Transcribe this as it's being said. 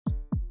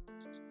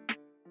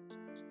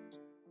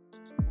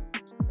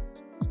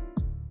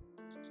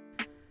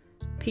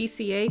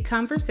PCA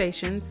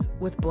Conversations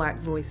with Black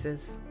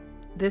Voices.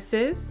 This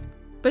is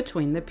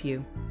Between the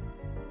Pew.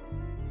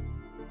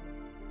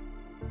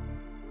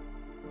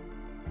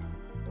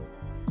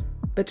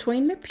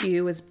 Between the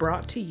Pew is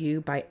brought to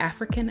you by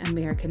African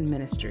American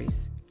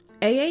Ministries.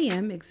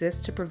 AAM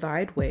exists to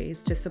provide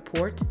ways to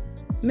support,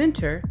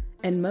 mentor,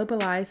 and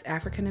mobilize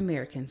African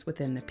Americans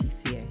within the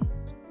PCA.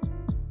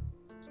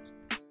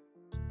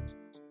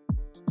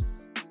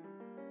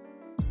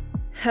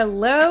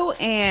 Hello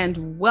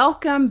and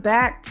welcome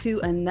back to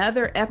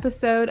another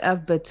episode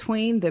of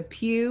Between the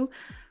Pew.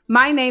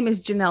 My name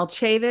is Janelle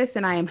Chavis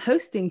and I am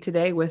hosting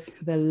today with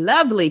the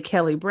lovely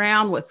Kelly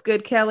Brown. What's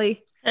good,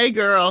 Kelly? Hey,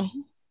 girl.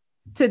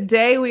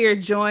 Today we are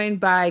joined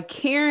by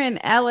Karen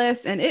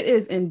Ellis, and it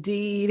is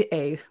indeed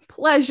a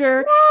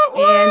pleasure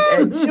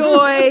and a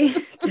joy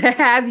to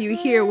have you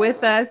here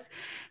with us.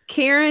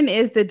 Karen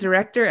is the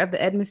director of the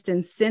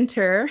Edmiston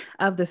Center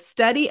of the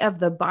Study of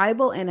the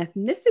Bible and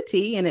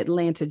Ethnicity in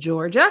Atlanta,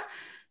 Georgia.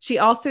 She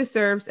also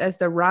serves as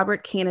the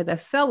Robert Canada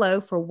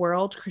Fellow for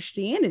World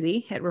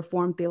Christianity at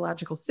Reformed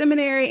Theological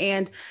Seminary.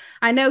 And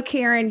I know,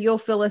 Karen, you'll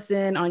fill us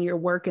in on your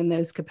work in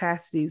those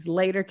capacities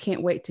later.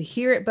 Can't wait to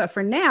hear it. But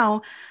for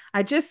now,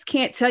 I just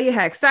can't tell you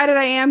how excited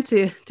I am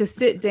to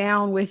sit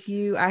down with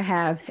you. I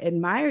have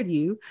admired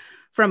you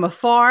from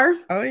afar.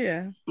 Oh,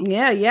 yeah.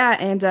 Yeah.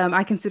 And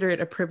I consider it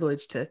a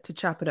privilege to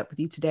chop it up with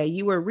you today.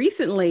 You were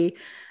recently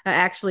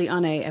actually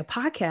on a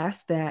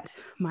podcast that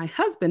my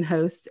husband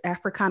hosts,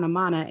 Africana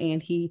Mana,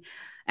 and he,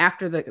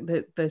 after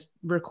the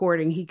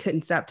recording, he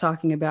couldn't stop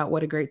talking about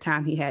what a great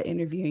time he had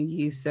interviewing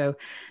you. So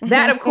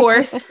that, of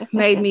course,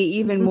 made me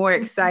even more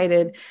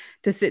excited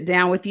to sit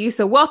down with you.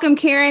 So welcome,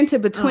 Karen, to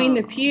Between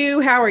the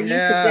Pew. How are you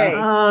today?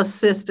 Oh,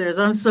 sisters,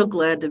 I'm so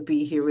glad to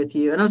be here with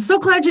you. And I'm so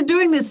glad you're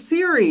doing this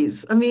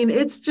series. I mean,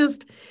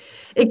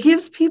 it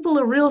gives people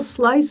a real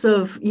slice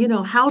of,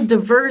 how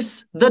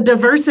diverse the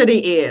diversity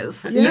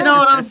is. Yeah, you know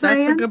what I'm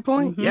saying? That's a good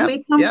point. Mm-hmm.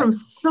 We come from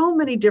so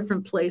many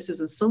different places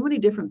and so many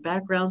different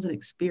backgrounds and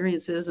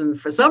experiences. And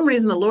for some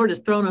reason, the Lord has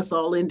thrown us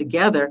all in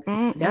together.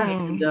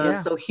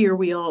 So here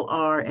we all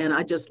are. And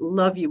I just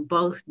love you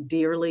both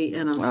dearly.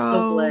 And I'm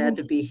so glad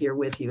to be here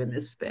with you in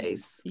this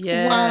space.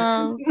 Yeah.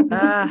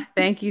 Wow.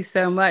 Thank you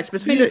so much.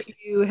 Between the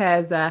Pew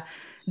has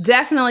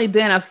definitely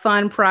been a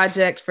fun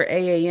project for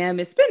AAM.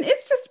 It's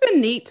just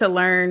been neat to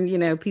learn,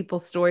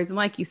 people's stories. And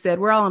like you said,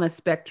 we're all on a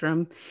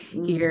spectrum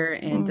here.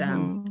 And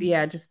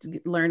just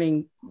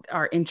learning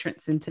our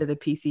entrance into the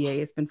PCA.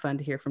 It's been fun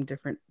to hear from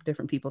different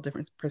people,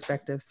 different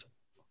perspectives.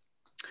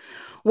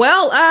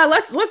 Well,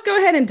 let's go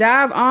ahead and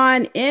dive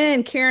on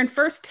in. Karen,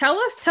 first tell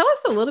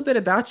us a little bit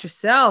about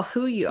yourself,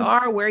 who you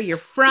are, where you're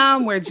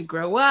from, where'd you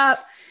grow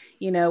up?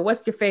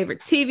 What's your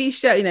favorite TV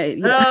show?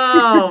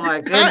 Oh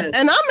my goodness.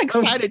 And I'm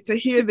excited to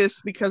hear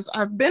this because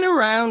I've been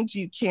around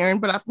you, Karen,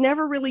 but I've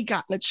never really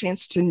gotten a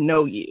chance to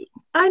know you.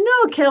 I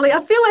know, Kelly. I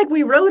feel like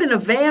we rode in a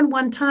van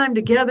one time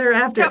together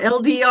after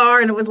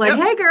LDR, and it was like,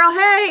 hey, girl,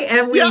 hey.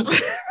 And we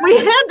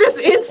had this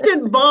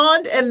instant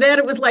bond, and then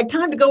it was like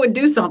time to go and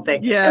do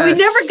something. Yes. And we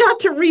never got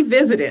to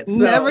revisit it.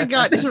 Never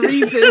got to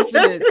revisit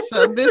it.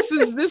 So this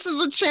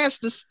is a chance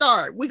to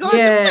start. We're going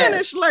to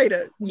finish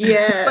later.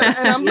 Yes.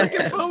 And I'm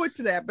looking forward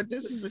to that, but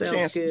this is a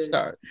chance to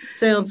start.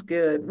 Sounds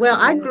good. Well,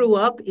 I grew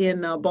up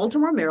in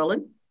Baltimore,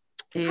 Maryland.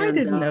 And, I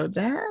didn't know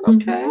that.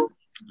 Okay.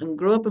 And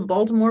grew up in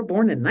Baltimore,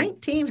 born in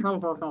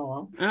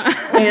 1900.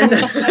 And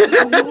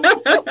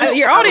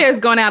your audio is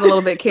going out a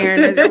little bit,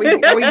 Karen. Are we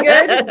good?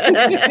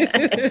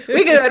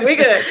 We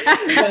good.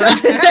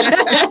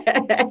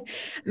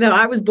 No,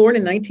 I was born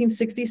in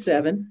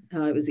 1967.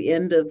 It was the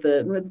end of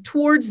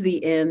towards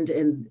the end.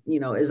 And,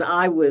 as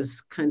I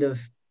was kind of,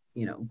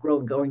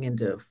 going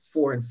into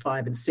 4 and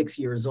 5 and 6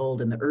 years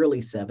old in the early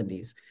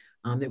 70s,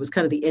 it was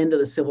kind of the end of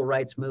the civil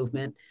rights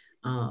movement.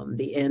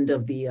 The end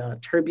of the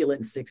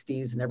turbulent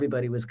 60s, and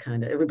everybody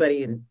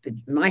in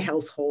my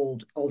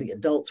household, all the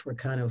adults were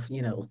kind of,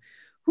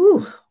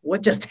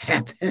 what just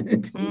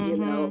happened,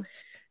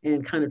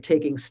 and kind of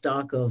taking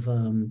stock of,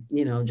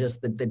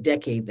 just the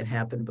decade that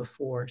happened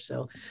before.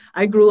 So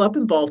I grew up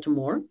in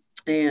Baltimore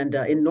and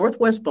in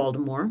Northwest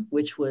Baltimore,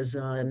 which was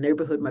a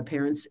neighborhood my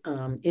parents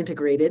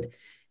integrated.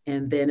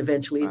 And then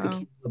eventually it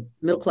became a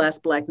middle-class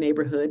Black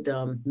neighborhood.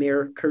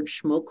 Mayor Kurt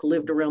Schmoke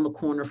lived around the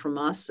corner from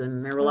us,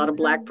 and there were a lot of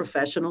Black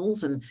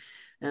professionals, and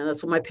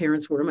that's what my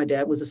parents were. My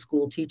dad was a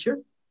school teacher,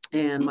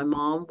 and my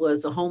mom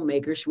was a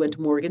homemaker. She went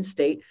to Morgan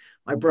State.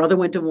 My brother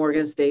went to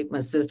Morgan State. My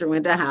sister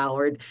went to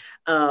Howard.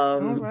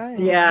 And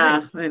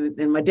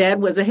my dad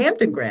was a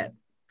Hampton grad.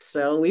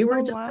 So we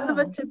were kind of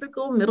a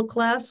typical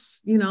middle-class,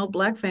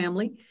 Black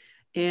family.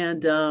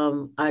 And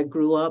I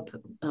grew up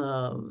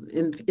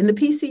in the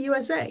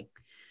PCUSA.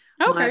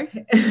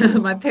 Okay.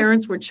 My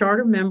parents were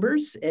charter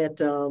members at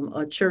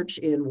a church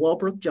in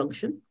Walbrook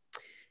Junction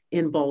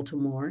in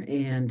Baltimore.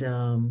 And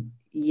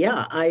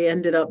I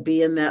ended up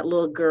being that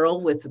little girl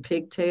with the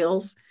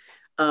pigtails,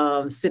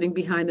 sitting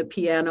behind the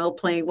piano,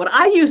 playing what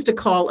I used to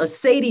call a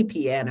Sadie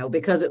piano,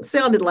 because it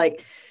sounded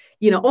like,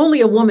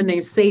 only a woman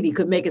named Sadie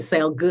could make it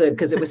sound good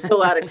because it was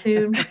so out of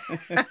tune. So,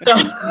 so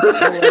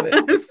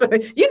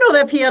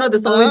that piano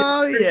that's always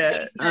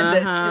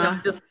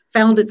just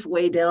found its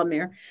way down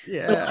there. Yeah.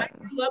 So I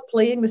grew up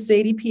playing the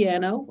Sadie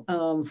piano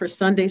for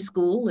Sunday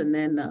school, and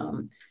then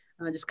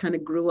I just kind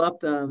of grew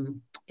up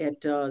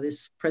at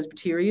this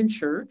Presbyterian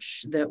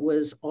church that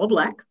was all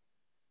Black.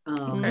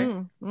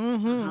 I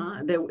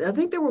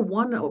think we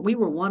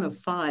were one of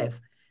 5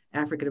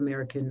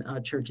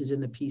 African-American churches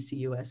in the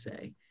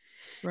PCUSA.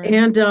 Right.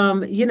 And,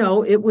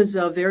 it was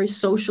a very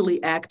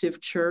socially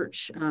active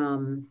church.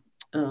 But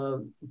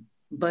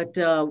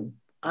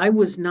I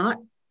was not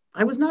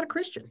a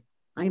Christian.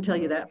 I can tell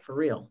you that for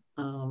real.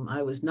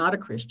 I was not a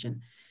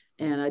Christian,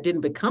 and I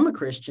didn't become a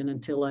Christian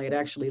until I had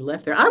actually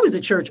left there. I was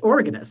a church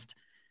organist,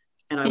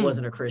 and I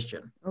wasn't a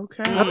Christian.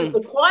 Okay. I was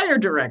the choir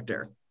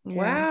director.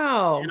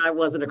 Wow. And I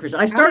wasn't a Christian.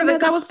 I started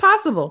that was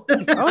possible.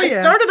 I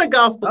started a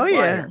gospel choir.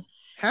 Yeah.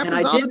 And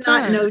I did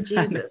not know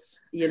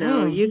Jesus.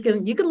 You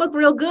can look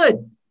real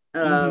good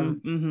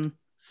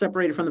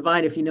separated from the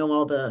vine if you know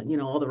all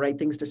the right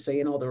things to say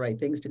and all the right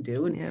things to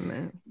do. And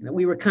man.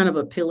 We were kind of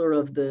a pillar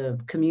of the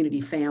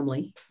community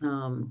family,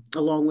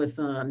 along with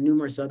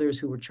numerous others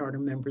who were charter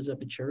members of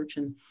the church.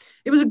 And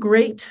it was a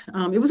great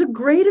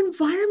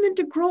environment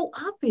to grow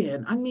up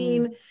in. I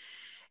mean,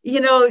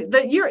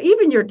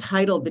 your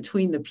title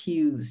Between the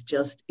Pews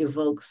just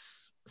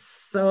evokes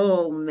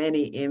so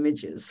many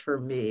images for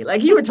me.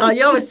 Like you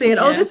always saying,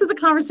 oh, this is the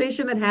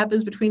conversation that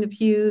happens between the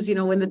pews,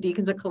 when the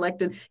deacons are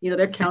collecting,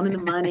 they're counting the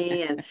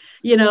money and,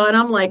 and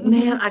I'm like,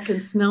 man, I can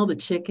smell the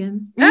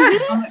chicken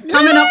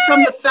coming up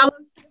from the fellow.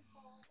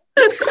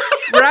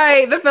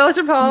 Right, the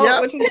fellowship hall,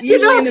 which is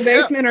usually in the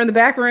basement or in the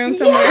back room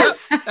somewhere.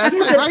 Yes,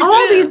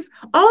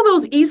 all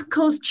those East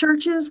Coast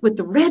churches with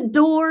the red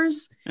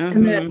doors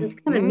and that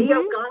kind of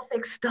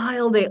neo-Gothic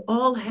style, they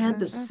all had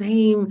the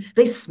same.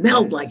 They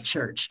smelled like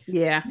church.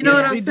 Yeah, you know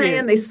what I'm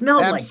saying? They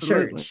smelled like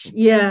church.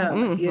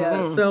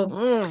 Yeah. So,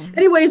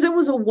 anyways, it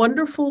was a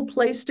wonderful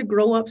place to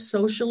grow up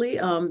socially.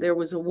 There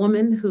was a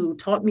woman who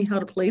taught me how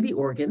to play the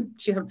organ.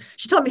 She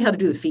taught me how to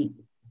do the feet.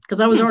 Because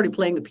I was already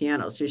playing the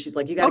piano, so she's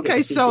like, "You got to get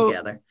the feet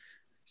together."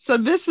 So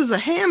this is a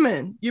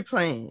Hammond you're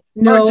playing?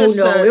 No,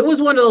 it was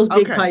one of those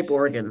big pipe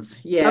organs.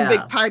 Yeah, a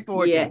big pipe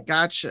organ. Yeah.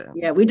 Gotcha.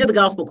 Yeah, we did the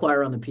gospel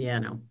choir on the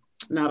piano,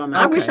 not on the.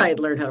 I wish I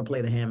had learned how to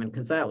play the Hammond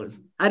because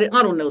I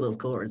don't know those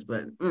chords,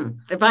 but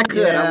if I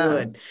could, I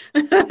would.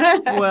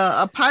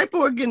 Well, a pipe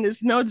organ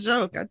is no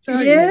joke, I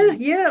tell you.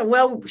 Yeah.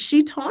 Well,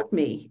 she taught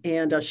me,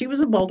 and she was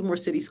a Baltimore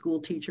City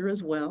school teacher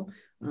as well.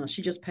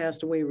 She just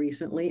passed away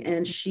recently,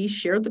 and she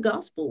shared the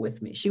gospel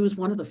with me. She was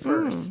one of the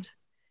first.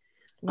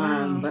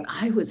 Wow. But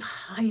I was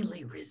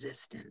highly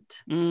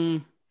resistant.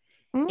 And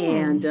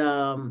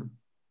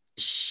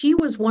she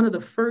was one of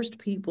the first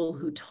people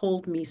who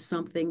told me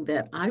something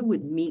that I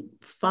would meet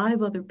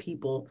 5 other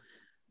people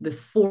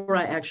before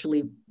I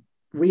actually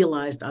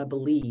realized I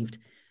believed.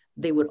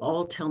 They would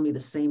all tell me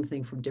the same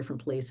thing from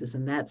different places,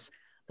 and that's,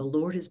 the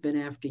Lord has been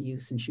after you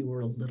since you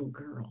were a little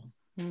girl.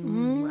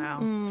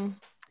 Wow.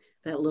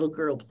 That little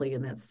girl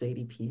playing that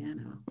Sadie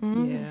piano.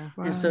 Yeah.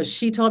 Wow. And so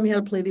she taught me how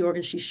to play the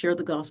organ. She shared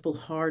the gospel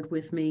hard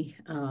with me.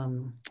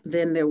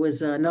 Then there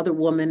was another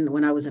woman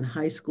when I was in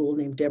high school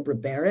named Deborah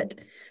Barrett.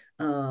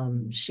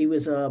 She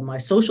was my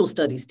social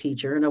studies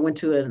teacher, and I went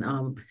to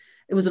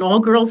it was an all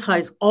girls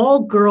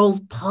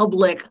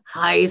public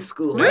high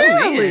school.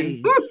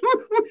 Really?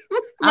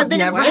 I've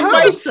never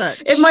heard of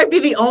such. It might be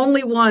the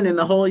only one in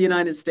the whole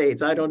United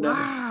States. I don't know.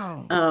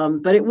 Wow.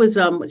 But it was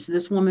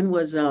this woman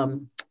was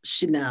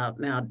she now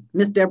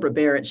Miss Deborah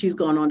Barrett. She's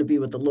gone on to be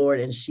with the Lord,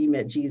 and she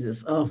met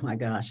Jesus. Oh my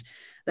gosh.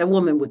 That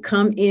woman would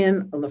come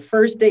in on the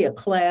first day of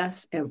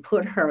class and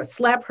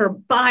slap her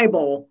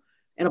Bible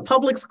in a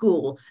public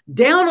school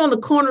down on the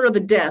corner of the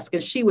desk.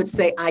 And she would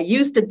say, I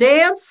used to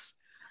dance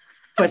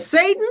for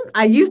Satan.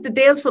 I used to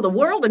dance for the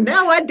world. And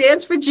now I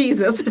dance for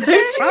Jesus.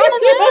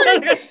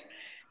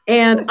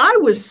 And I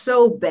was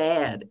so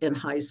bad in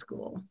high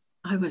school.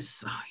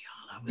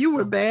 You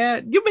were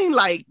bad? You mean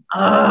like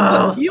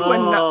you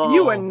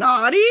were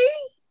naughty?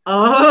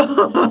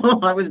 Oh,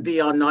 I was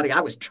beyond naughty.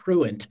 I was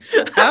truant.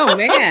 Oh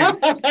man.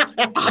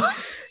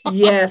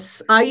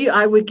 Yes,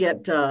 I would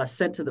get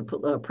sent to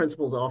the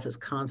principal's office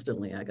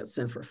constantly. I got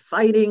sent for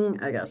fighting.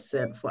 I got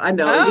sent for. I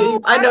know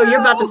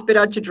you're about to spit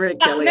out your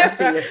drink, Kelly. I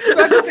see you.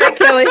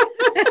 Kelly.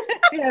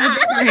 She has a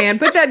drink in her hand.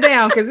 Put that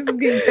down because this is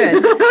getting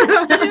good.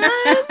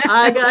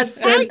 I got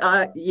sent.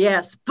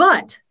 Yes,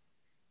 but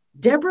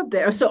Deborah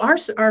Bear. So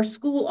our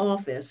school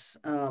office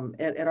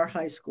at our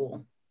high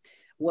school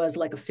was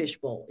like a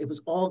fishbowl. It was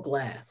all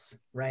glass,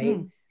 right?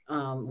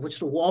 Which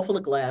is a wall full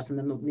of glass, and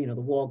then the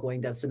wall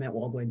going down, cement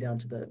wall going down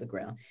to the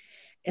ground.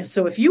 And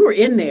so if you were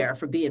in there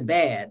for being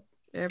bad,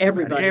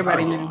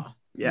 everybody knew.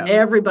 Yeah.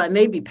 Everybody, and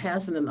they'd be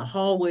passing in the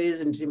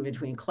hallways and in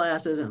between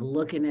classes and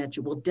looking at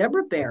you. Well,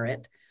 Deborah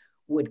Barrett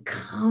would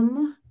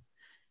come,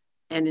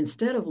 and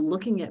instead of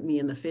looking at me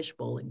in the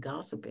fishbowl and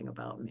gossiping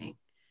about me,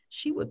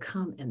 she would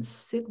come and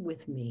sit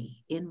with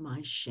me in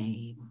my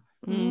shame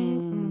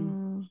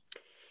and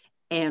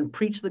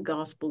preach the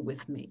gospel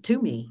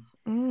to me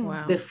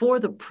Wow. before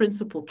the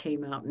principal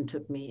came out and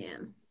took me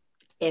in.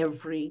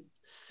 Every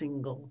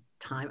single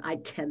time. I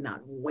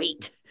cannot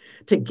wait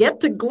to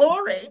get to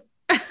glory.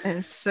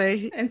 And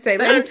say,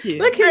 thank you.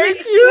 Look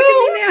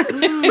at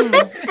me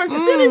now. For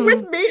sitting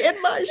with me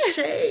in my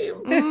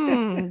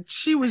shame.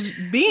 She was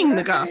being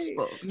the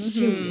gospel.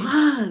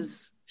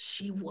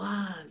 She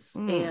was.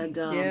 And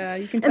yeah,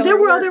 you can and tell there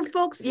her were work. other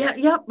folks.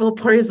 Yeah. Well,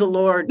 praise the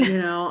Lord. You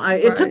know,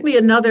 it took me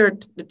another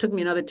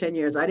 10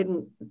 years. I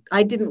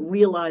didn't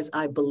realize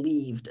I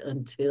believed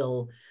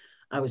until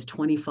I was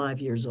 25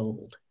 years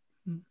old.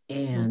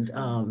 And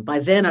by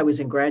then I was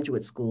in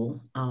graduate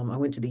school. I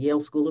went to the Yale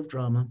School of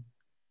Drama.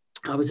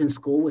 I was in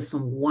school with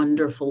some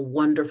wonderful,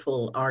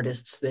 wonderful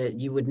artists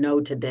that you would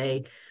know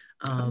today.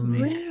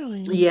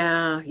 Really?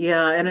 Yeah.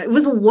 And it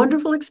was a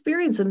wonderful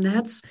experience. And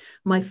that's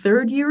my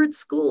third year at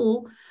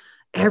school.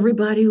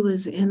 Everybody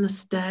was in the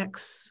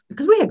stacks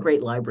because we had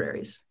great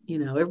libraries. You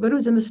know, everybody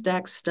was in the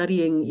stacks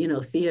studying, you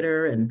know,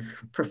 theater and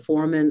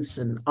performance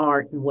and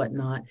art and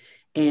whatnot.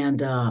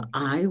 And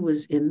I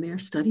was in there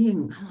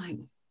studying. I'm like,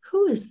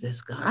 who is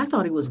this God? I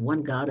thought he was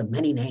one God of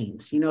many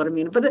names. You know what I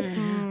mean? But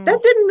that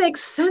didn't make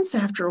sense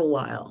after a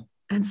while.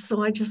 And so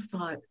I just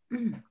thought,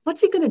 what's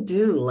he going to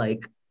do?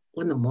 Like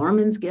when the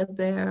Mormons get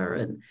there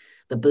and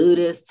the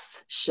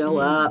Buddhists show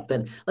up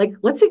and like,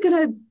 what's he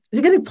going to, is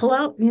he going to pull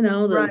out, you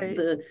know,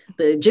 the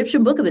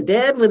Egyptian Book of the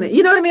Dead when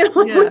you know what I mean?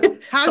 Yeah.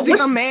 How's he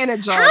going to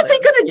manage all How's this? he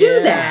going to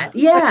do that?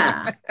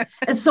 Yeah.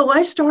 And so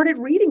I started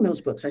reading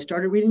those books. I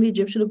started reading the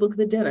Egyptian Book of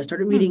the Dead. I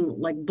started reading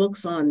like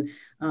books on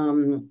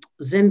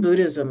Zen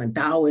Buddhism and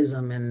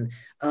Taoism and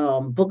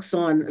books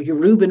on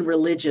Yoruban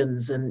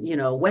religions and, you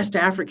know, West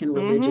African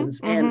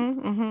religions.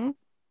 And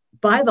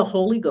by the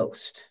Holy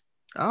Ghost.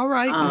 All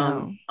right.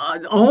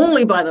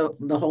 Only by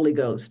the Holy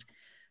Ghost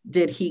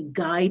did he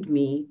guide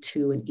me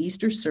to an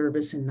Easter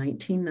service in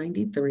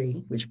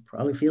 1993, which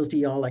probably feels to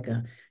y'all like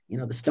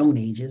the Stone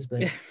Ages,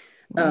 but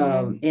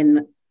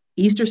in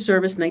Easter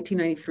service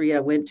 1993,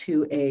 I went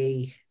to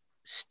a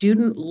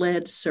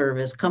student-led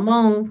service. Come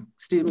on,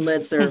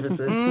 student-led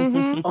services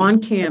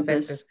on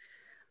campus.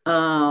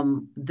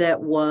 That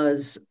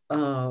was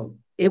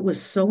it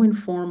was so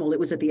informal. It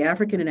was at the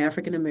African and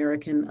African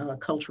American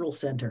Cultural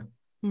Center.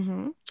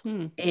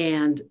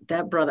 And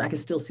that brother, I can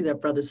still see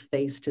that brother's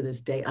face to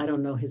this day. I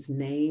don't know his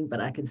name, but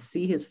I can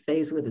see his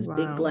face with his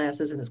big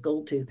glasses and his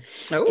gold tooth.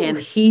 Oh. And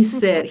he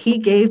said he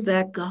gave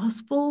that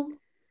gospel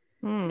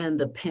and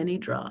the penny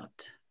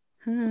dropped.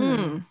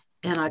 And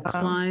I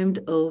climbed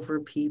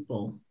over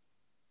people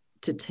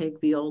to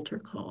take the altar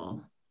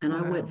call. And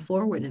I went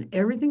forward and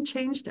everything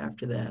changed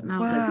after that. And I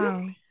was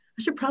like,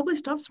 I should probably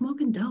stop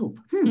smoking dope.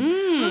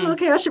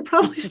 Okay, I should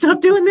probably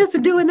stop doing this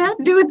and doing that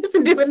and doing this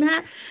and doing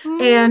that.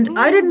 And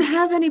I didn't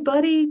have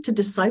anybody to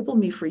disciple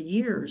me for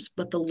years,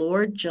 but the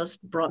Lord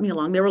just brought me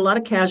along. There were a lot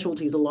of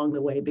casualties along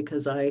the way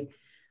because I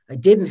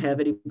didn't have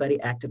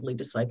anybody actively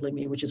discipling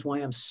me, which is why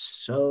I'm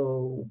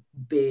so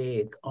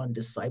big on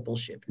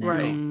discipleship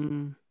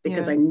now.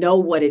 Because I know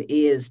what it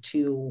is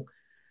to,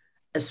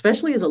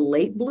 especially as a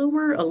late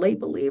bloomer, a late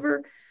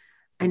believer,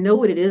 I know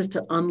what it is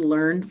to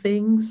unlearn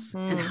things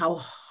and how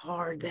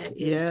hard that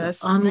is to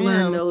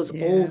unlearn those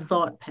old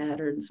thought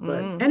patterns.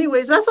 But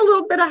anyways, that's a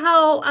little bit of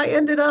how I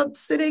ended up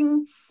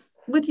sitting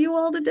with you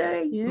all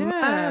today.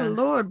 My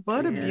Lord,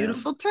 what a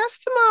beautiful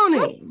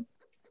testimony.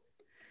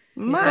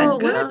 My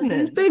goodness. Well,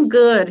 he's been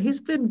good.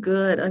 He's been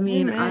good. I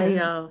mean,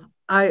 I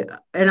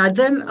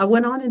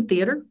went on in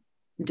theater,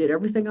 did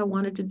everything I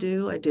wanted to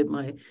do. I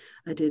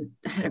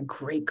had a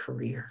great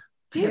career.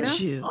 Did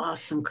you?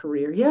 Awesome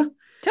career. Yeah.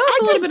 Tell us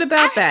a little bit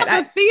about that. I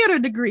have a theater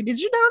degree. Did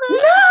you know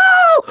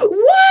that? No!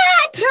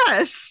 What?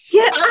 Yes.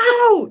 Get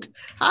out.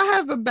 I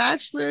have a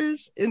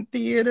bachelor's in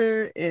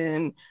theater,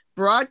 in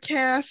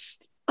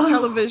broadcast,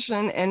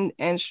 television,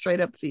 and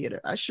straight up theater.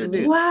 I sure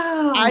do.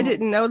 Wow. I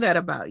didn't know that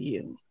about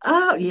you.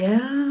 Oh,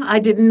 yeah. I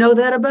didn't know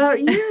that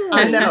about you.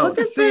 I know. Look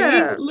at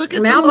that. Look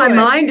at now my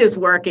mind is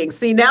working.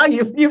 See, now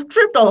you've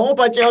tripped a whole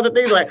bunch of other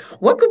things like,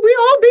 what could we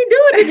all be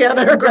doing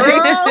together?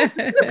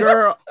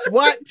 Girl,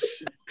 what?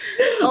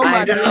 Oh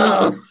my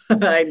God.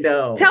 I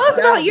know. Tell us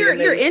about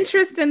your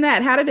interest in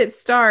that. How did it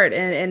start?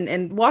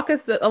 And walk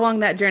us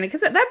along that journey,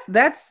 because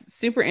that's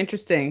super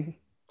interesting.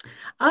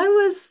 I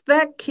was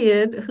that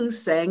kid who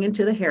sang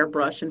into the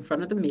hairbrush in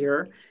front of the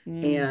mirror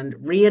and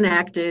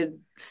reenacted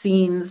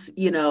scenes,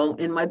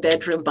 in my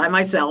bedroom by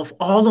myself,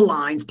 all the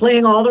lines,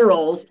 playing all the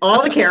roles,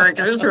 all the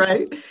characters,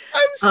 right?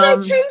 I'm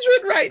so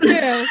kindred right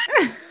now.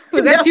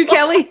 Was that you,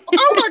 Kelly?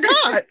 Oh my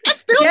God. I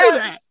still do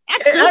that.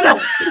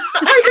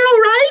 I know,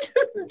 right?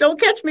 Don't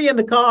catch me in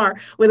the car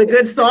with a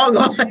good song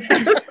on.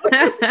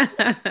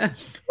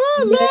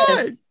 Oh,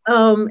 yes.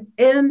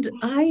 And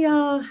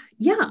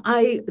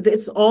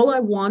it's all I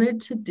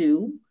wanted to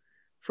do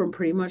from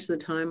pretty much the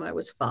time I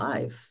was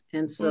 5.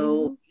 And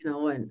so,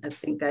 and I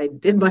think I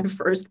did my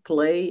first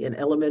play in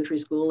elementary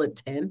school at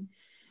 10.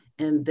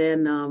 And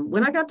then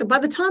by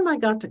the time I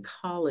got to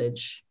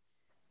college,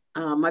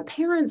 my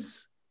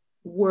parents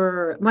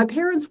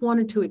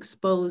wanted to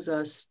expose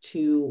us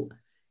to,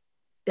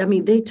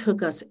 they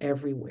took us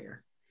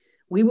everywhere.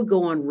 we would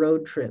go on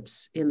road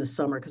trips in the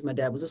summer because my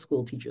dad was a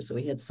school teacher, so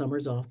he had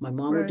summers off. My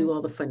mom would do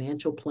all the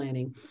financial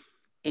planning,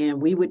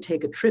 and we would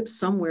take a trip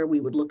somewhere. We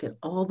would look at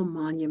all the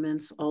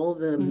monuments, all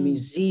the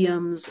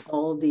museums,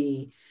 all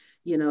the,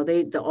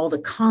 all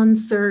the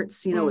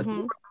concerts. If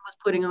Morgan was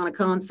putting on a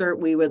concert,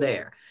 we were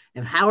there.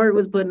 If Howard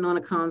was putting on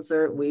a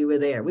concert, we were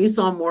there. We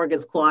saw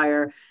Morgan's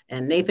Choir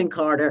and Nathan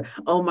Carter.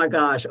 Oh my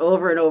gosh,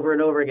 over and over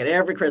and over again,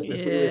 every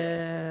Christmas. We were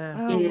there.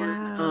 Oh,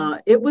 wow.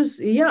 It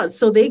was,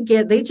 so they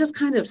just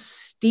kind of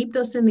steeped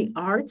us in the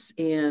arts,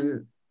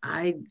 and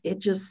it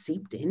just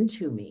seeped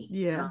into me.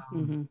 Yeah.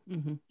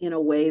 In a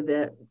way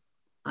that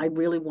I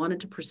really wanted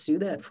to pursue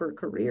that for a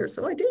career.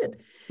 So I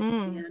did.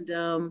 And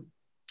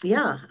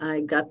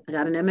I got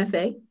an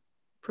MFA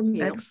from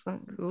Yale.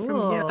 Excellent.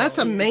 Cool. Yeah, that's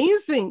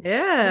amazing.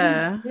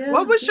 Yeah.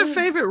 What was your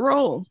favorite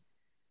role?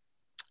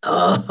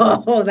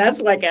 Oh,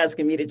 that's like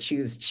asking me to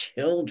choose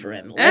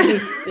children. Let me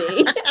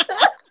see.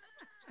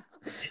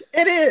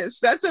 It is.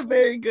 That's a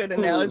very good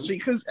analogy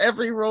because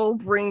every role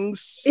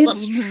brings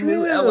some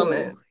new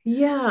element.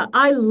 Yeah,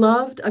 I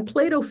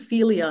played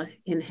Ophelia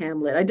in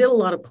Hamlet. I did a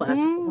lot of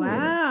classical theater.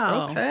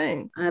 Wow.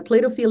 Okay. I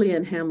played Ophelia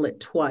in Hamlet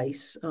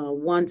twice,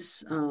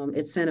 once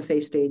at Santa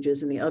Fe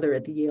Stages and the other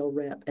at the Yale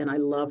Rep. And I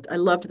loved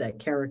that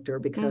character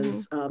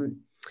because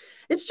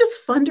it's just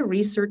fun to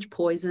research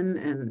poison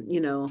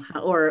and,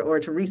 or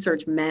to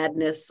research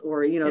madness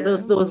or,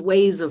 those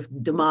ways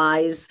of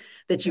demise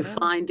that you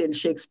find in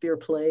Shakespearean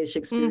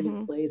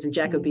plays and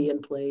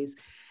Jacobean plays.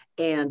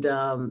 And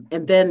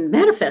then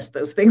manifest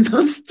those things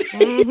on stage.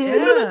 I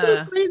know that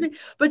sounds crazy,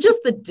 but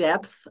just the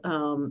depth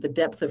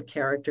of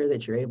character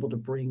that you're able to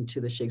bring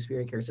to the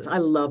Shakespearean characters. I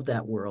love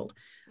that world.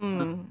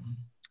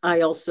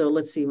 I also,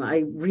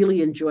 I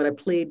really enjoyed, I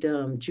played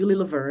Julie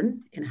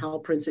Laverne in Hal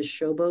Prince's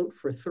Showboat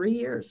for 3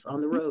 years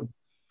on the road.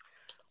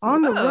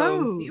 On the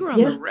road. You were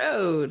on the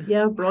road.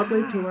 Yeah,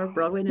 Broadway tour,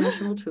 Broadway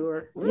national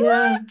tour.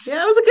 Yeah, it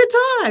was a good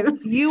time.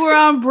 You were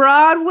on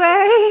Broadway?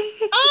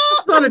 I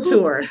was on a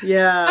tour.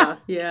 Yeah.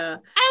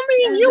 I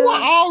mean, you were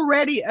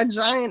already a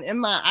giant in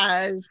my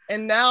eyes,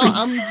 and now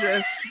I'm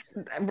just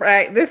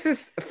right. This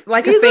is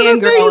like a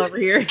fangirl over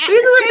here. These are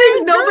the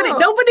things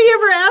nobody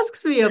ever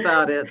asks me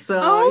about it. So,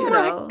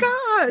 my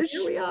gosh,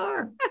 here we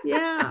are.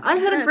 Yeah, I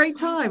had a great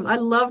time. Awesome. I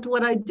loved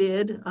what I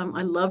did.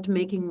 I loved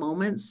making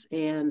moments,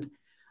 and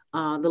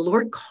the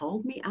Lord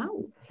called me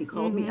out. He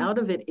called me out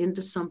of it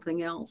into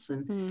something else.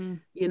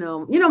 And,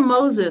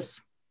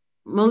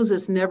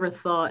 Moses never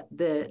thought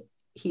that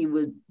he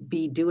would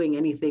be doing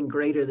anything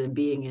greater than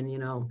being in,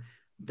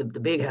 the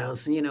big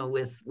house,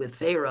 with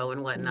Pharaoh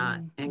and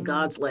whatnot. And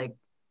God's like,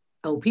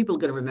 oh, people are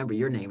going to remember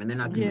your name and they're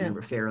not going to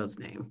remember Pharaoh's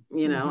name,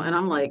 and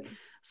I'm like,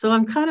 so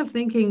I'm kind of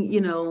thinking,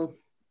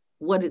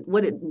 what it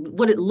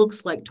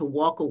looks like to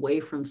walk away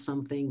from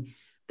something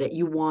that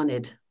you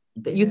wanted,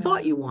 that you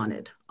thought you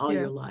wanted all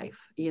your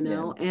life,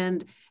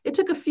 and it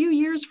took a few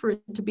years for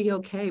it to be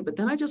okay. But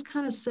then I just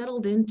kind of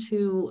settled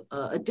into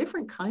a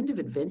different kind of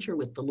adventure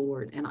with the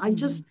Lord. And I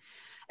just,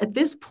 at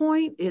this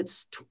point,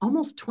 it's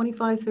almost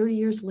 25, 30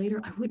 years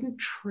later, I wouldn't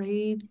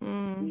trade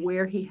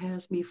where he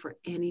has me for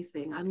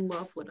anything. I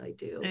love what I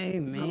do.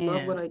 Amen. I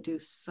love what I do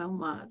so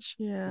much.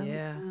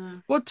 Yeah.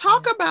 Well,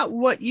 talk about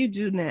what you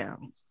do now.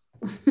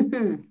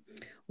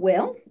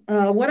 Well,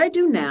 what I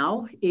do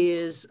now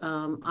is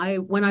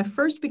when I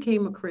first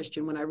became a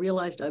Christian, when I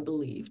realized I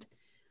believed,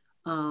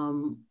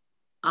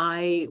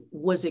 I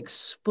was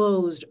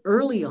exposed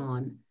early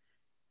on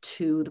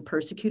to the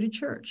persecuted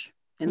church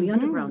and the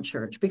underground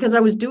church, because I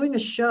was doing a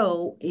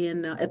show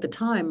at the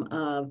time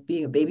of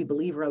being a baby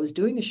believer, I was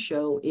doing a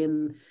show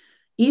in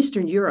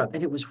Eastern Europe,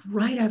 and it was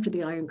right after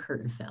the Iron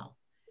Curtain fell.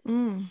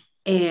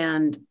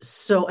 And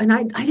so,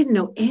 I didn't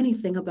know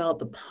anything about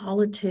the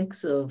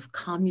politics of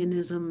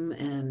communism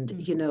and,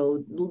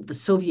 the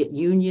Soviet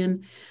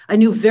Union. I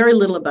knew very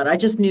little about it. I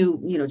just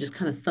knew, just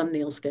kind of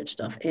thumbnail sketch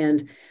stuff.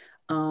 And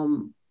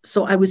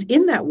so I was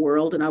in that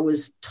world, and I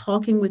was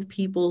talking with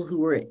people who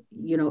were,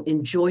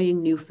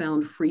 enjoying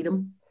newfound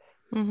freedom,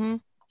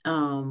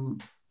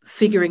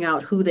 figuring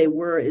out who they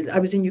were. I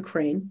was in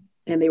Ukraine.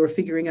 And they were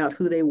figuring out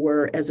who they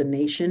were as a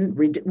nation,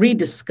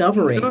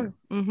 rediscovering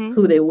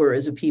who they were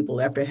as a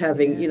people after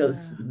having,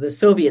 the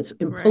Soviets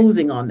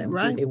imposing on them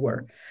who they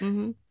were.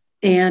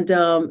 And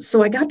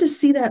so I got to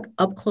see that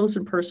up close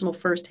and personal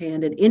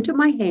firsthand. And into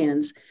my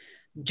hands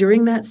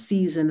during that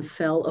season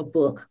fell a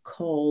book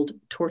called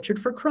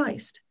Tortured for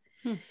Christ.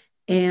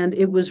 And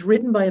it was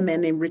written by a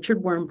man named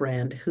Richard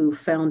Wurmbrand, who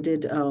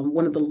founded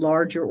one of the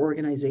larger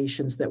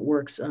organizations that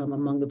works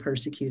among the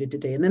persecuted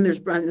today. And then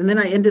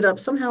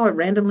I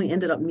randomly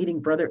ended up meeting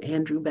Brother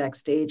Andrew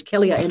backstage.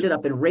 Kelly, I ended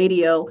up in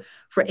radio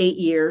for 8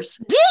 years.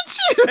 Did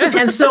you?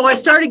 And so I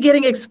started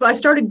I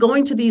started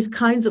going to these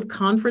kinds of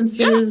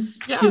conferences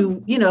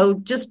to,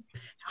 just,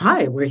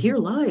 hi, we're here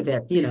live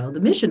at, the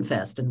Mission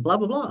Fest and blah,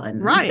 blah, blah.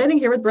 And I'm standing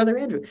here with Brother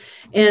Andrew.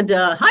 And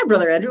hi,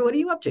 Brother Andrew, what are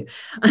you up to?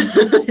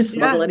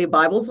 Smuggle any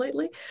Bibles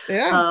lately?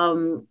 Yeah.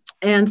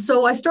 And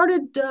so I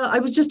started, I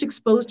was just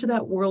exposed to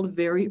that world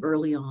very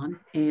early on,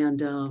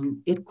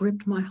 and it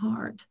gripped my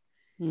heart.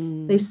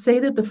 They say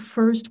that the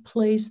first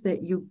place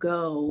that you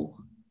go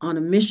on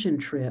a mission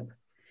trip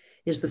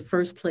is the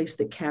first place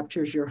that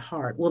captures your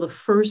heart. Well, the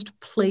first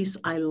place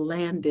I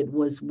landed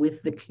was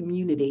with the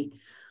community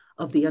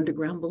of the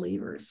underground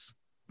believers.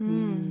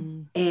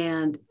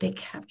 And they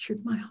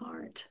captured my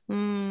heart.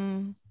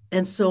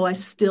 And so I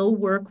still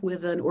work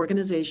with an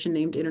organization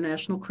named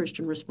International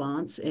Christian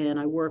Response, and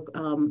I work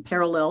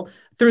parallel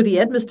through the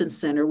Edmiston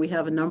Center. We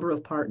have a number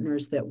of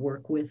partners that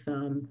work with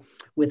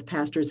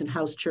pastors and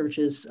house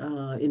churches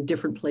in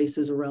different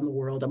places around the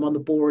world. I'm on the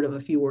board of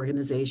a few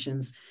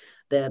organizations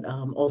that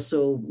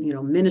also,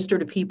 minister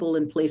to people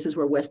in places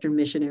where Western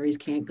missionaries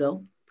can't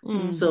go.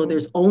 So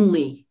there's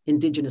only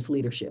Indigenous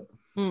leadership.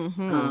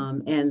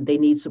 And they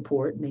need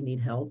support and they need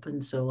help.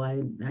 And so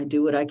I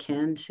do what I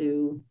can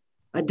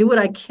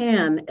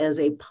as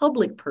a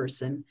public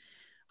person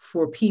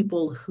for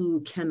people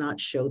who cannot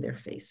show their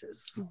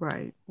faces.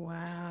 Right.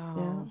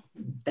 Wow.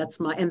 Yeah.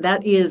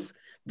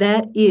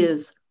 That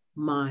is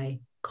my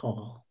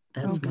call.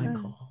 That's my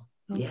call.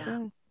 Okay.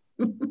 Yeah.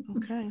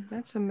 Okay.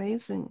 That's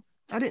amazing.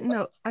 I didn't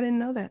know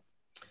that.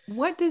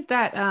 What does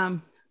that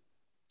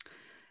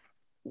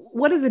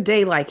what is a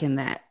day like in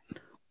that?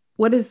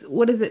 What is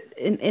it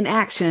in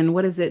action?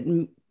 What does it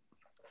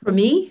for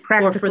me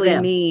practically or for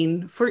them?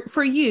 Mean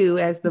for you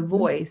as the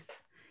voice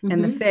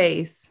and the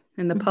face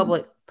and the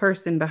public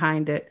person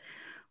behind it?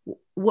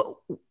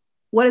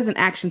 What is an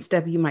action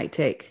step you might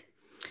take?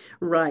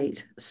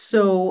 Right.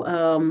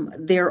 So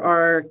there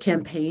are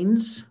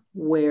campaigns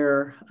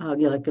where,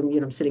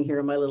 I'm sitting here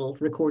in my little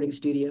recording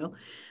studio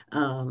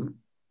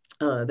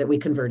that we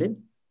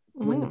converted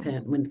when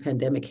the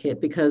pandemic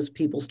hit, because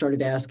people started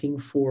asking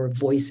for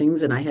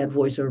voicings, and I had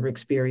voiceover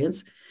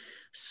experience.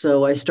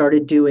 So I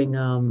started doing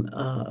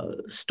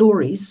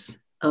stories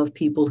of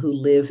people who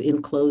live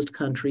in closed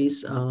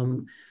countries,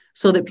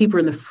 so that people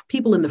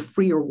in the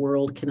freer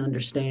world can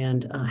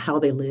understand how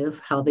they live,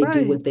 how they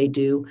do what they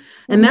do.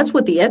 And that's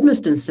what the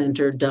Edmiston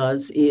Center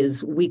does,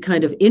 is we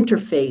kind of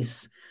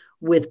interface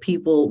with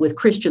people with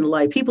Christian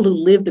life, people who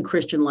live the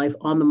Christian life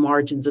on the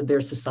margins of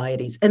their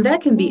societies. And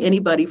that can be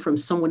anybody from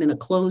someone in a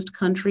closed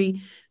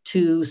country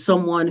to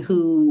someone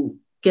who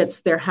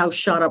gets their house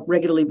shot up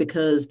regularly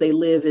because they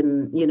live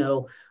in,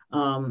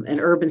 an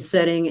urban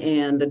setting,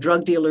 and the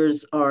drug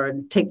dealers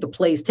take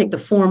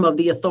the form of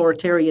the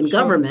authoritarian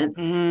government,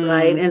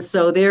 right? And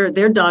so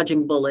they're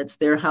dodging bullets.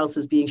 Their house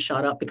is being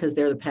shot up because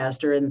they're the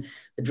pastor, and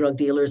the drug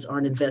dealers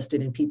aren't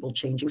invested in people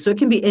changing. So it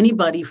can be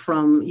anybody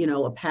from,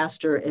 a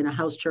pastor in a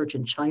house church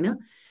in China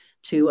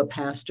to a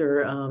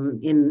pastor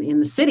in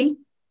the city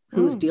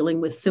who's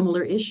dealing with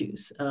similar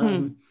issues.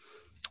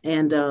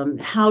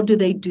 And how do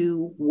they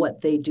do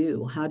what they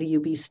do? How do you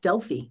be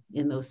stealthy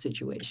in those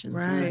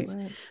situations? Right.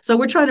 So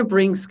we're trying to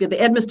the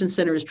Edmiston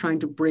Center is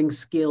trying to bring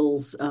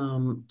skills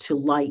to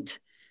light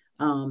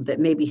that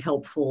may be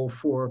helpful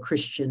for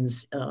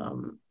Christians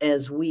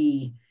as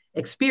we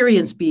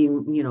experience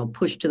being,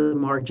 pushed to the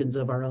margins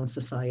of our own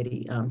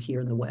society here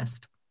in the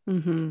West.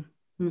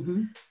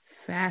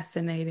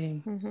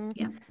 Fascinating.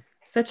 Yeah.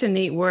 Such a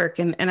neat work.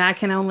 And I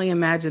can only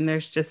imagine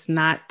there's just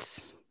not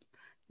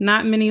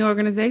many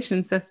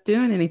organizations that's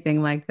doing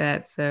anything like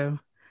that. So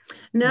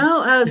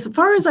no, as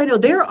far as I know,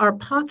 there are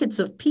pockets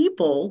of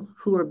people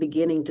who are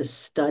beginning to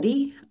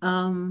study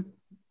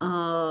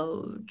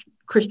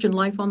Christian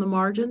life on the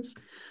margins.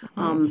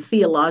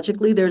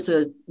 Theologically, there's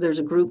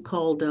a group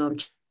called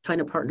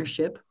China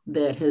Partnership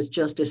that has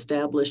just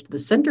established the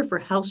Center for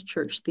House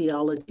Church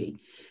Theology,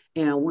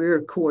 and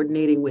we're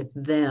coordinating with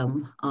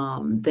them.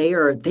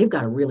 They've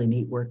got a really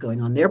neat work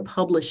going on. They're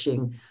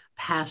publishing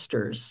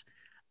pastors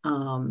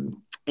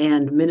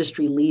and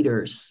ministry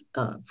leaders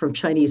from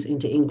Chinese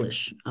into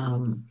English.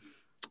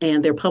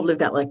 And they've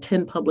got like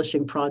 10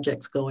 publishing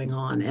projects going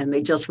on, and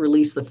they just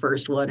released the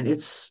first one. And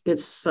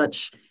it's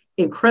such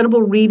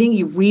incredible reading.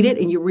 You read it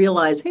and you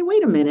realize, hey,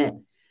 wait a minute.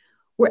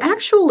 We're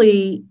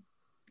actually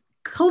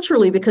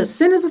culturally, because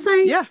sin is the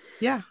same.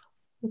 Yeah.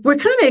 We're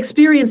kind of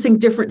experiencing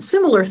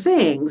similar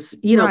things,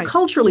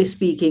 culturally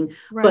speaking,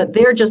 but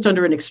they're just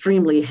under an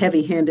extremely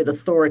heavy-handed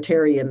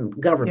authoritarian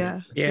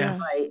government. Yeah.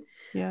 Right.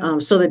 Yeah.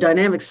 So the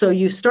dynamics, so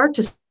you start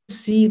to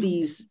see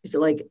these,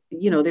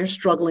 they're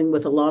struggling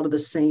with a lot of the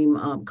same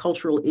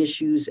cultural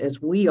issues as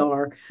we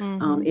are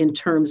in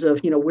terms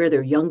of, where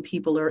their young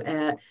people are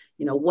at,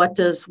 what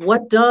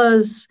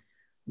does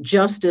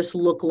justice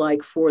look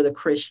like for the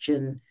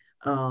Christian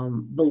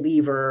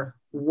believer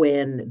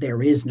when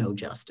there is no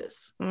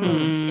justice,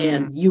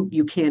 and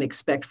you can't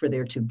expect for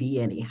there to be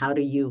any. How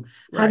do you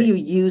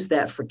use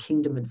that for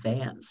kingdom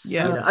advance?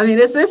 Yeah.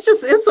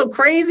 It's some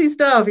crazy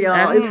stuff,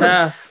 y'all. That's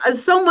tough.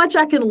 So much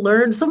I can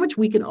learn, so much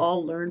we can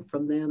all learn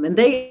from them. And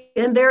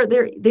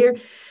they're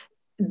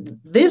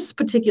this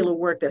particular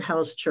work that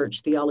House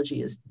Church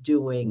Theology is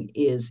doing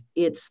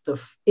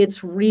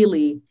it's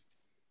really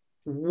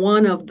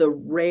one of the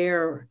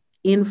rare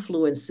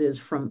influences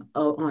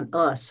on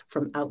us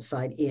from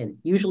outside in.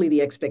 Usually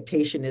the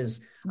expectation is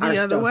our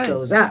stuff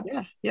goes out.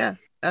 Yeah.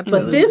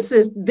 Absolutely. But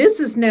this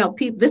is now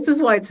this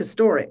is why it's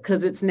historic,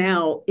 because it's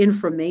now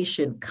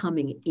information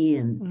coming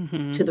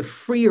in to the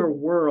freer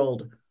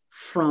world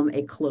from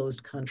a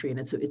closed country, and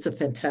it's a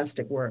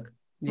fantastic work.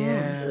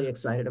 Yeah, I'm really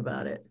excited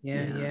about it.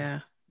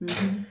 Yeah.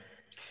 Mm-hmm.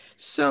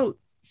 So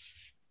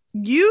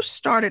you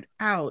started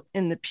out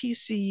in the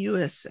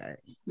PCUSA.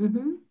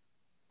 Mm-hmm.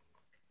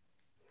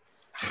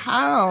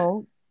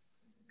 How,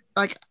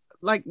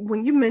 like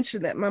when you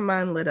mentioned that, my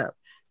mind lit up.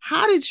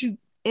 How did you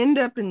end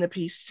up in the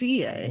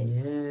PCA?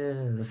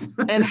 Yes.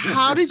 And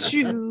how did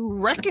you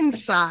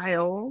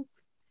reconcile,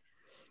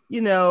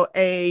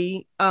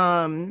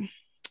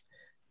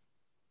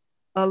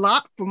 a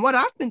lot from what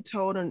I've been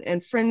told,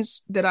 and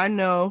friends that I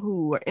know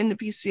who are in the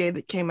PCA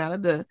that came out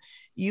of the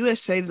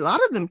USA, a lot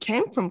of them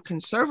came from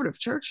conservative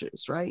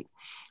churches, right?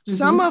 Mm-hmm.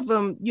 Some of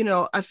them,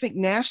 I think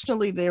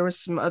nationally there were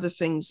some other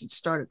things that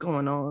started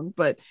going on,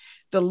 but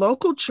the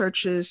local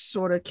churches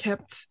sort of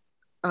kept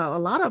a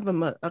lot of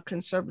them a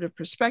conservative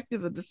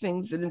perspective of the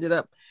things that ended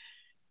up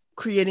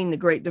creating the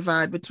great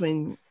divide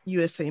between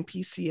USA and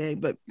PCA.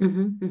 But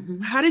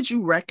how did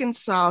you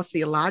reconcile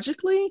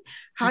theologically?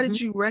 How did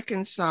you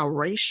reconcile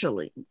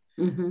racially?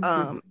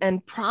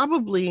 And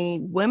probably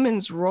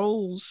women's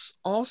roles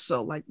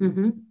also, like,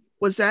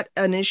 was that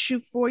an issue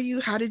for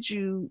you? How did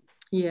you?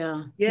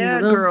 Yeah,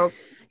 girl.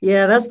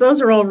 Yeah,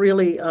 those are all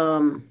really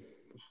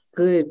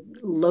good,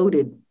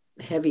 loaded,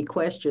 heavy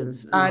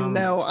questions. I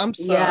know. I'm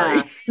sorry.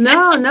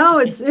 Yeah. No,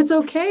 it's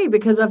okay,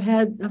 because I've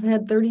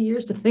had 30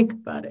 years to think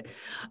about it.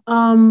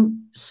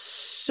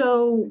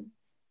 So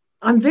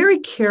I'm very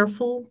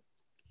careful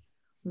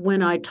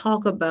when I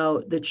talk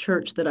about the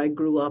church that I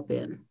grew up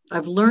in.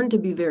 I've learned to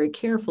be very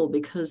careful,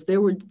 because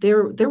there were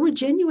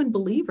genuine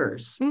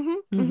believers.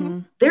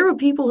 There were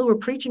people who were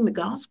preaching the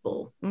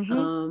gospel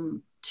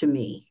to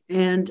me,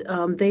 and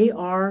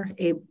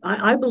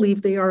I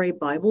believe they are a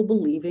Bible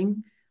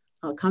believing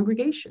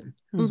congregation.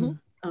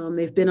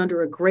 They've been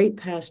under a great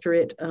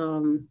pastorate.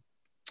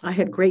 I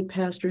had great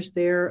pastors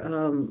there.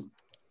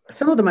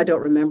 Some of them I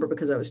don't remember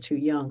because I was too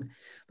young,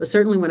 but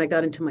certainly when I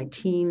got into my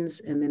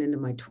teens and then into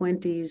my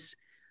 20s,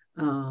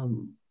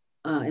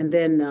 and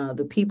then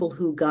the people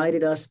who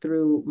guided us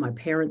through my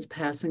parents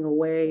passing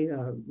away,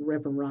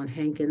 Reverend Ron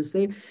Hankins,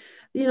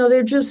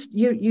 they're just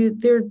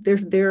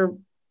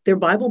they're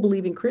Bible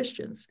believing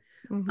Christians.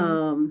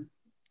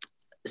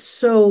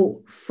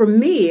 So for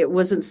me, it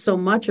wasn't so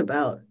much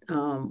about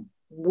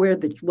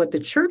what the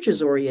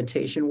church's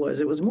orientation was.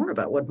 It was more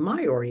about what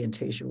my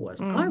orientation was.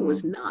 I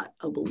was not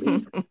a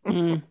believer.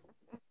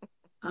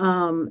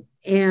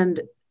 And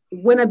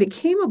when I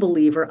became a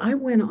believer, I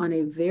went on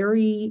a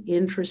very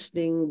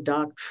interesting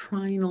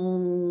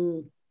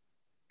doctrinal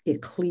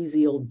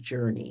ecclesial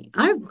journey.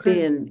 I've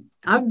been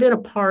a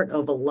part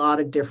of a lot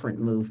of different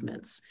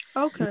movements.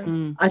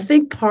 Okay. I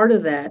think part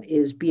of that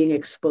is being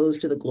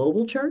exposed to the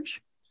global church.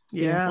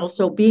 Yeah.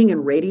 Also being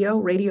in radio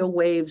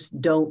waves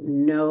don't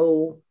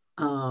know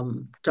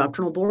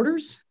doctrinal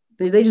borders.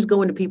 They just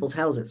go into people's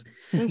houses.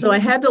 So I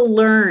had to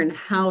learn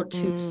how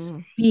to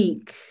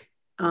speak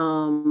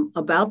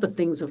about the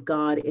things of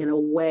God in a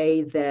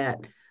way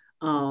that,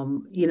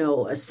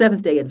 a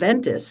Seventh-day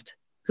Adventist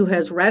who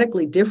has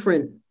radically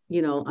different,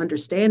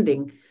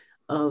 understanding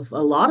of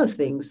a lot of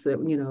things that,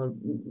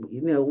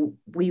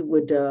 we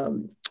would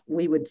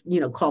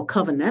call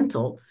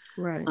covenantal.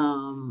 Right.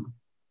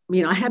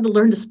 I had to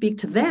learn to speak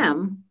to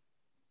them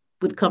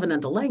with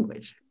covenantal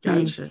language.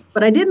 Gotcha.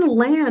 But I didn't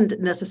land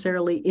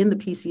necessarily in the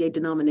PCA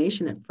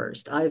denomination at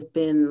first. I've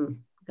been,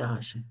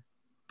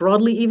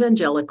 broadly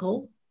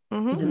evangelical,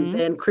 and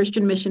then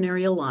Christian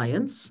Missionary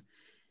Alliance.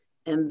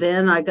 And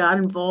then I got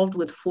involved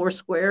with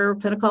Foursquare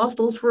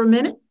Pentecostals for a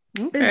minute.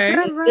 Okay. Is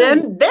that right?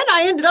 And then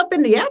I ended up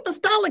in the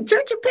Apostolic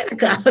Church of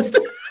Pentecost.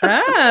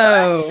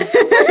 Oh.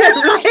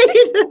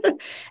 Right.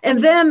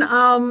 And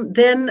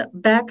then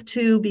back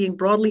to being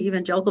broadly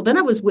evangelical. Then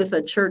I was with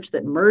a church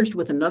that merged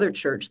with another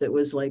church that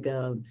was like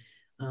a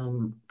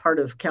part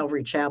of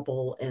Calvary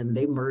Chapel, and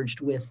they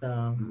merged with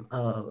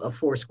a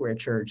Foursquare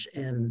church,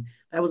 and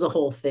that was a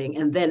whole thing.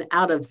 And then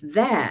out of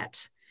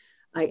that,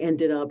 I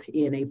ended up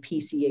in a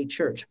PCA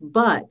church.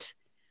 But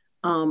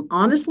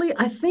honestly,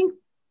 I think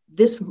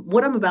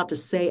what I'm about to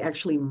say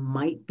actually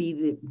might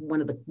be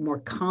one of the more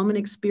common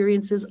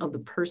experiences of the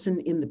person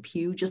in the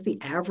pew, just the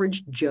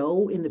average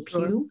Joe in the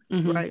pew.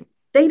 Right.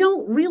 They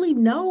don't really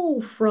know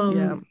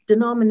from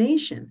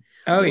denomination.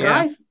 Oh,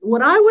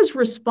 What I was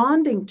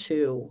responding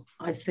to,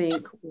 I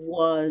think,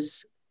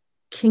 was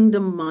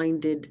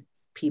kingdom-minded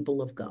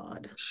people of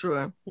God.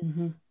 Sure.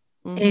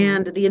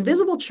 And the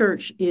invisible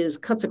church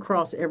cuts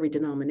across every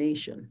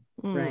denomination,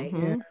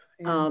 right?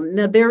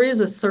 Now, there is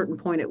a certain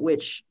point at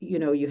which,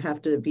 you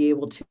have to be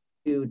able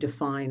to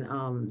define,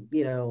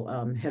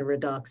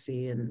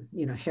 heterodoxy and,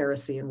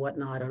 heresy and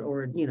whatnot,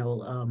 or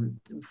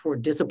for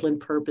discipline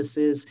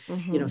purposes,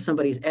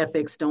 somebody's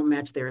ethics don't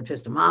match their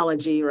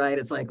epistemology, right?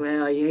 It's like,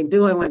 well, you ain't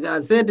doing what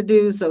God said to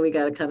do, so we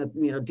got to kind of,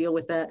 deal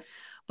with that.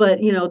 But,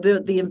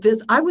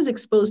 I was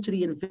exposed to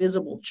the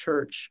invisible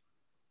church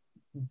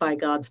by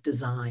God's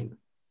design,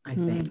 I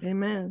think.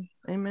 Amen.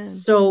 Amen.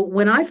 So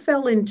when I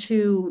fell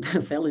into the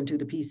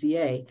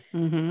PCA,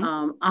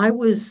 I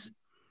was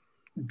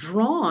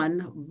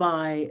drawn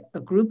by a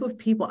group of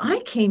people. I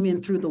came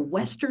in through the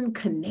Western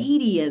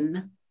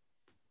Canadian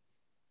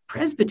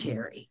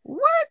Presbytery.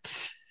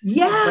 What?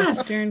 Yes.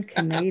 Western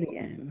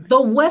Canadian. The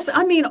West,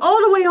 I mean,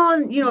 all the way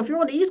on, if you're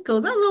on the East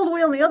Coast, that's all the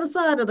way on the other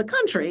side of the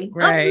country,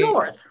 up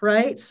north,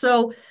 right?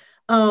 So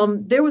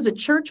there was a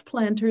church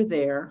planter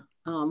there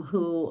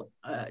who,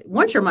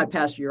 once you're my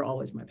pastor, you're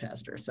always my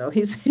pastor. So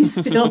he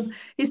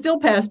still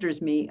pastors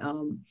me.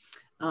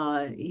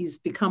 He's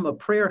become a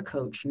prayer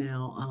coach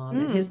now.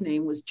 And his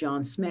name was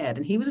John Smad,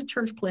 and he was a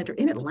church planter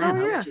in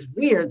Atlanta, which is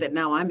weird that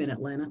now I'm in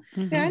Atlanta.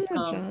 Yeah, I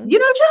know John. You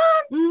know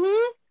John?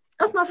 Mm-hmm.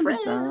 That's my friend.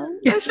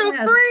 That's your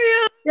friend.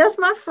 That's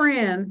my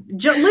friend.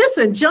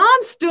 Listen,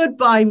 John stood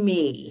by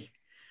me.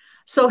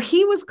 So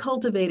he was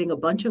cultivating a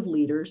bunch of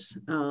leaders.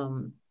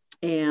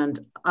 And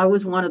I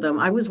was one of them.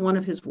 I was one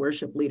of his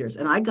worship leaders.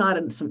 And I got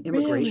in some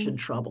immigration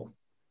trouble.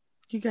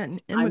 You got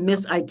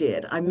I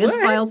did. I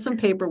misfiled some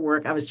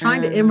paperwork. I was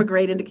trying to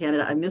immigrate into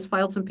Canada. I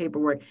misfiled some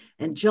paperwork.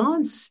 And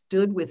John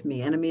stood with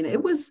me. And I mean,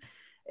 it was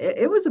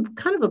a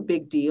kind of a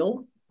big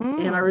deal.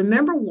 And I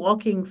remember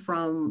walking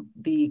from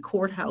the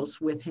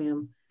courthouse with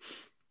him,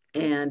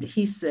 and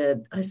I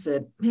said,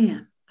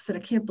 man, I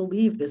can't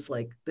believe this.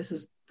 Like, this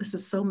is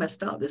so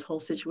messed up. This whole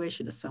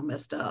situation is so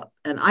messed up.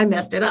 And I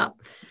messed it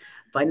up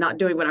by not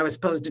doing what I was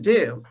supposed to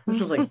do. This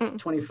was like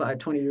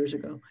 20 years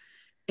ago.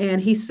 And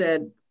he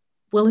said,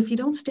 well, if you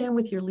don't stand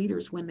with your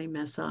leaders when they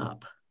mess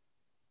up,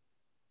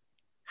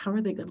 how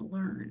are they going to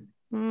learn?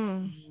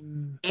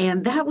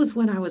 And that was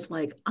when I was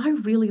like, I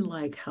really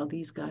like how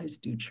these guys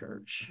do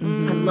church.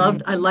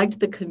 I liked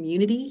the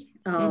community.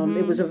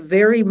 It was a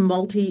very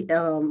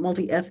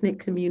multi-ethnic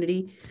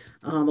community.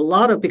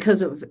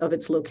 Because of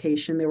its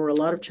location, there were a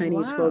lot of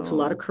Chinese folks, a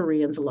lot of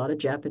Koreans, a lot of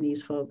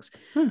Japanese folks,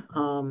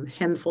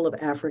 handful of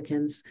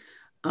Africans,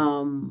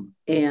 and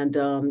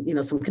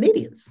some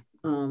Canadians,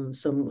 And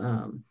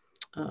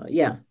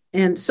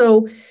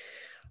so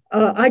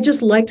I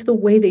just liked the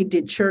way they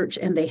did church,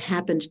 and they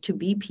happened to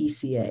be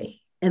PCA.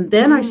 And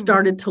then I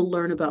started to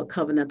learn about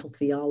covenantal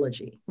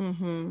theology.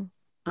 And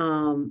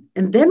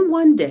then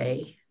one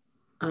day,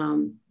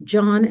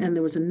 John and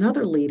there was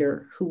another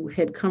leader who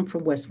had come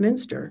from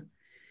Westminster.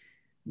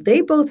 They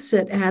both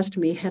asked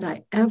me, had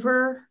I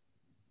ever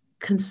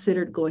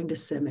considered going to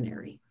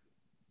seminary?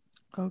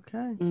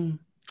 Okay. And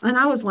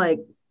I was like,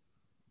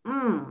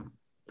 I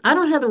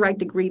don't have the right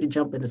degree to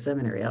jump into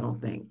seminary, I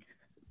don't think.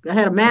 I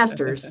had a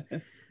master's.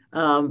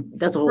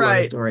 That's a whole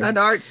other story. An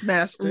arts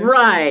master.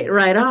 Right.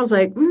 I was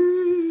like,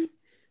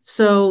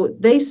 So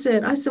I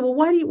said, well,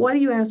 why do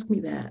you ask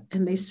me that?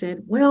 And they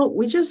said, well,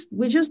 we're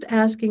just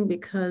asking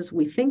because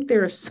we think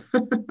there's,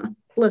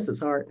 bless his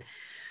heart.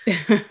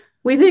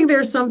 We think there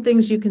are some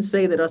things you can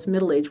say that us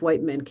middle-aged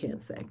white men can't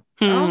say.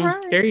 All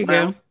right. There you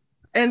go.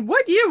 And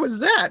what year was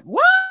that?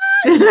 What?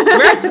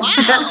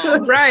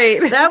 Wow. Right.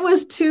 That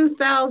was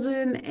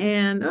 2000,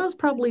 and that was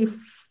probably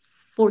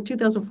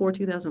 2004,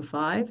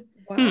 2005.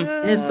 Wow.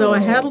 And so I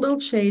had a little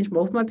change.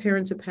 Both my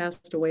parents had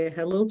passed away. I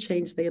had a little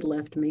change. They had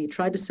left me.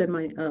 Tried to send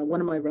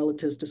one of my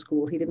relatives to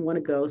school. He didn't want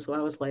to go. So I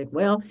was like,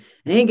 well,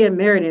 I ain't getting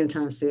married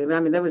anytime soon. I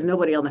mean, there was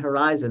nobody on the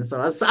horizon.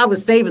 So I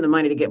was saving the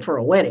money to get for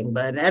a wedding,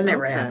 but that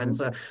never happened.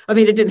 So, I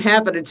mean, it didn't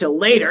happen until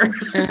later.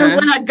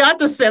 When I got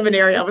to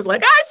seminary, I was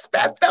like, I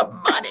spent the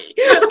money.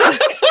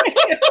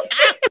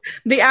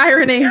 The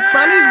irony.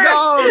 Money's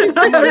gone.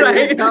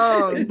 Money's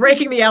gone.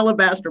 Breaking the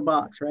alabaster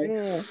box, right?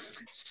 Yeah.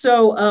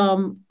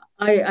 So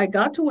I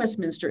got to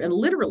Westminster, and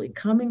literally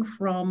coming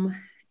from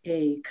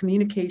a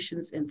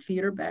communications and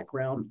theater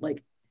background,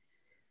 like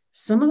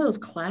some of those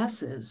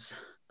classes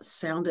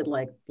sounded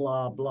like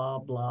blah, blah,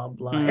 blah,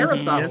 blah.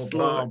 Aristotle, yes,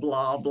 blah, Lord.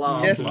 blah,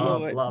 blah, yes, blah,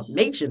 Lord. blah.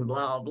 Machen,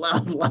 blah,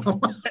 blah, blah.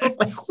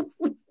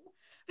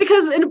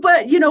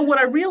 But what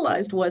I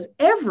realized was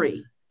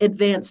every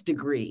advanced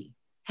degree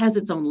has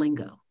its own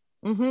lingo.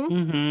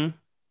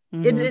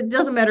 It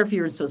doesn't matter if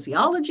you're in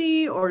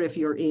sociology or if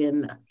you're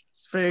in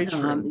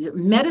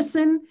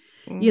medicine,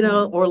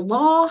 or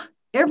law.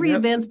 Every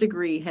advanced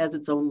degree has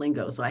its own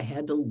lingo. So I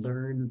had to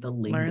learn the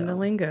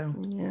lingo.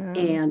 Yeah.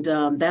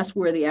 And that's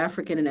where the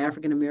African and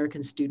African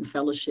American Student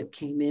Fellowship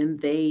came in.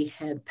 They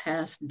had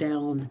passed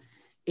down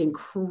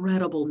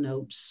incredible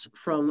notes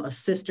from a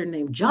sister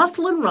named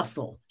Jocelyn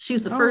Russell.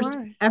 She's the first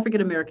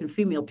African American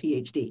female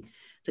PhD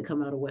to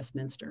come out of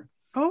Westminster.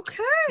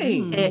 Okay.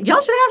 And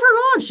y'all should have her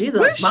on. She's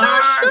a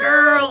smart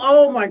girl.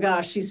 Oh my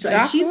gosh. She's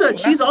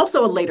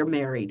also later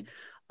married.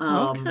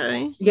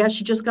 Yeah,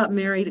 she just got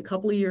married a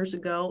couple of years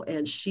ago,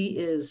 and she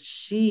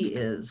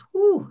is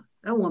whew,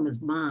 that woman's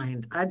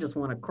mind. I just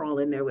want to crawl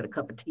in there with a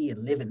cup of tea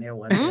and live in there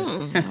one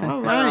day.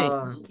 All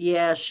right.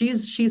 Yeah,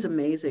 she's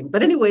amazing.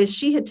 But anyways,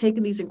 she had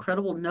taken these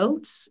incredible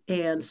notes,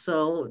 and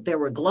so there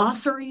were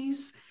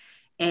glossaries,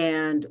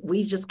 and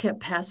we just kept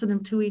passing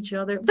them to each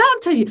other. I'll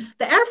tell you,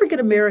 the African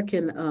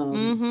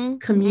American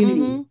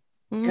community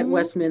at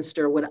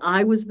Westminster, when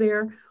I was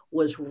there,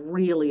 was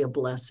really a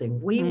blessing.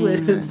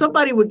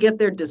 Somebody would get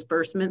their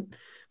disbursement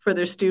for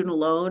their student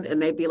loan,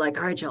 and they'd be like,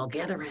 all right, y'all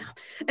gather around.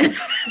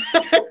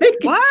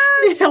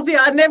 What? Help you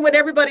out. And then when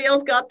everybody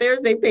else got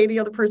theirs, they pay the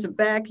other person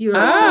back. You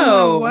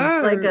know,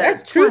 Oh, like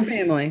that's true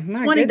family.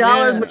 My $20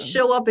 goodness. would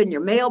show up in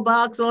your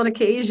mailbox on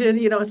occasion.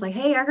 You know, it's like,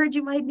 hey, I heard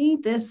you might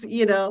need this,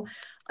 you know.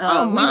 We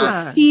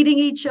were feeding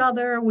each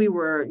other. We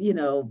were, you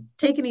know,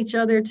 taking each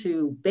other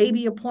to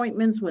baby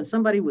appointments when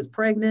somebody was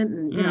pregnant.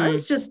 And, you know, it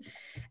was just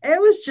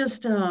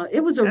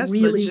That's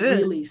really, legit.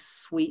 really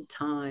sweet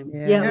time.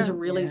 Yeah. Yeah, it was a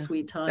really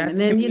sweet time. That's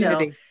and then, you know,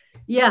 community.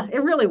 yeah,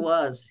 it really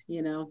was,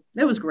 you know,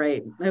 it was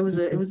great. That was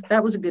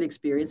a good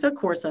experience. Of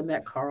course, I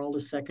met Carl the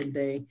second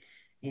day,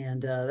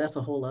 and that's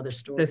a whole other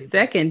story. The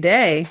second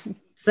day.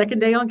 Second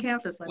day on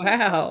campus.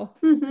 Wow.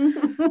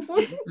 I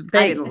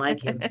didn't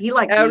like him. He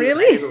liked me.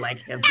 Really? I didn't like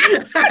him.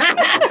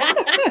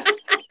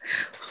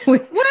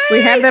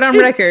 we have that on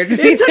record.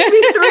 It took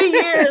me 3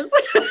 years.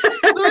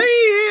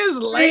 3 years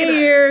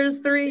later.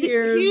 3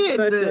 years.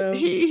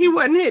 He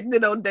wasn't hitting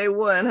it on day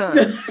one, huh?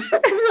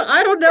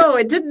 I don't know.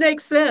 It didn't make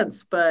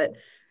sense. But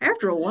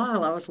after a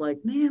while, I was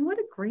like, man, what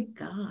a great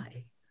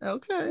guy.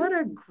 Okay. What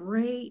a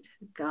great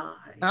guy.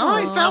 All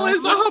right,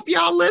 fellas. I hope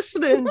y'all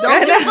listening.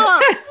 Don't give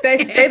up.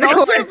 Stay the Don't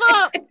course. give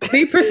up.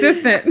 Be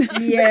persistent.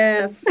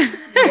 Yes.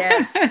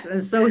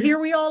 And so here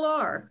we all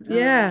are.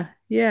 Yeah.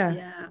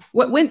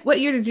 What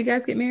year did you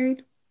guys get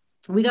married?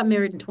 We got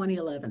married in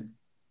 2011.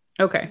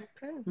 Okay.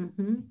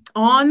 Mm-hmm.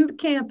 On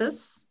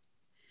campus.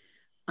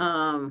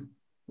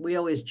 We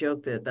always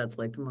joke that that's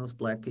like the most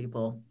Black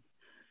people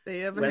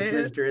They ever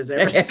Westminster has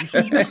ever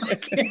seen.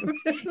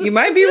 You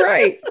might be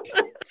right.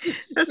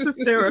 That's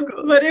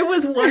hysterical. But it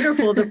was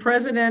wonderful. The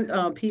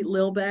president, Pete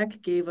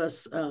Lilback, gave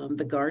us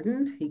the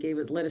garden.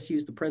 Let us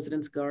use the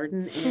president's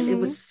garden. And it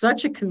was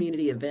such a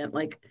community event.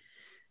 Like,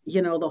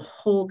 you know, the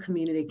whole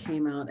community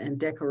came out and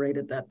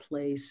decorated that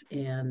place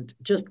and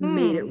just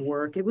made it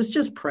work. It was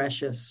just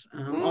precious.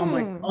 All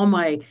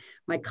my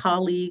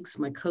colleagues,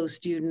 my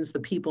co-students, the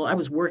people, I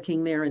was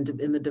working there in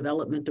the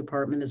development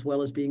department as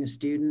well as being a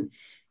student.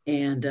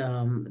 And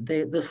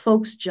the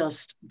folks,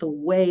 just the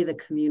way the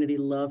community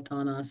loved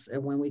on us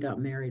and when we got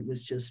married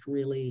was just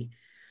really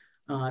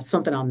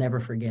something I'll never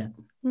forget.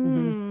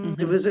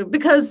 It was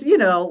because, you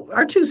know,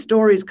 our two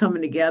stories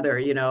coming together,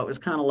 you know, it was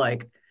kind of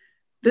like,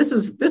 this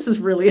is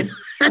really an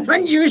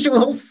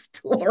unusual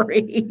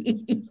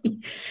story.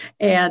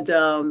 And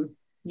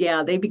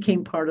they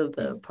became part of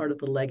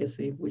the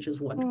legacy, which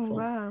is wonderful. Oh,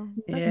 wow.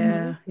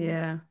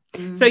 Yeah.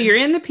 So you're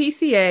in the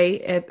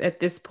PCA at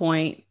this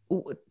point.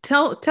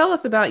 Tell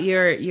us about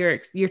your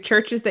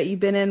churches that you've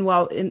been in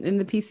while in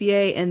the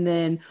PCA, and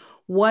then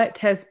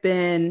what's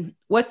been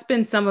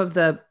some of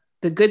the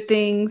good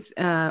things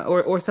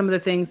or some of the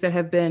things that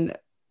have been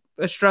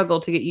a struggle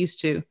to get used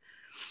to,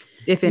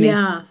 if any.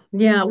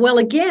 Yeah. Well,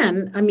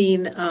 again, I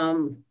mean,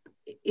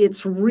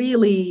 it's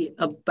really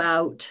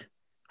about,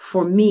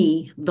 for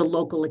me, the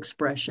local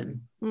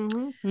expression.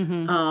 So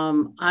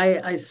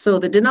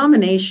the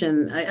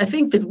denomination, I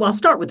think that, well, I'll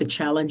start with the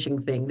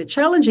challenging thing. The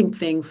challenging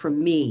thing for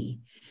me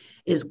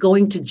is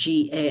going to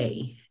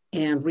GA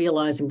and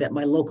realizing that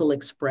my local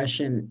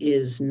expression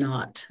is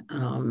not,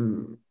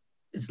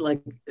 it's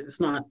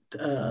not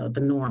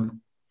the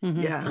norm.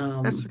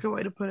 Yeah, that's a good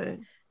way to put it.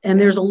 And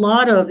there's a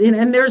lot of,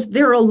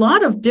 there are a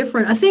lot of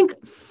different, I think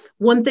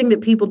one thing that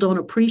people don't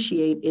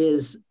appreciate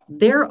is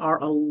there are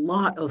a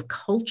lot of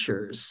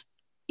cultures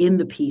in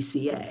the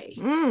PCA.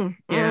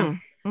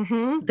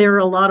 There are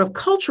a lot of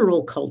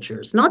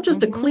cultures, not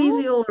just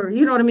ecclesial or,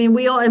 you know what I mean?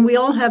 We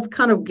all have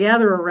kind of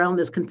gather around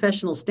this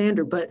confessional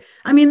standard, but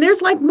I mean,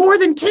 there's like more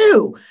than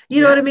two,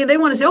 you know what I mean? They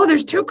want to say, oh,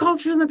 there's two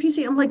cultures in the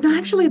PCA. I'm like, no,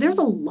 actually there's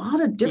a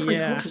lot of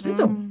different cultures. It's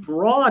a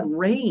broad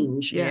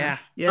range of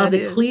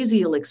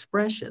ecclesial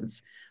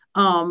expressions.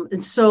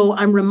 And so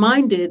I'm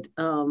reminded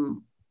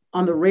on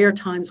the rare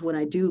times when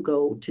I do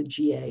go to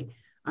GA,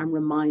 I'm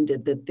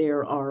reminded that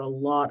there are a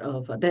lot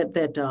of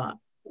that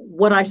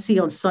what I see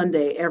on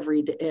Sunday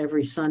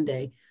every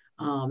Sunday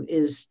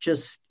is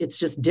just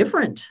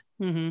different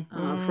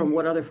from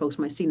what other folks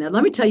might see. Now,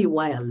 let me tell you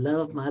why I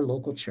love my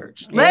local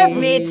church. Let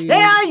me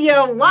tell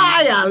you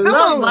why I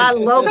love my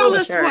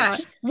local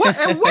church. What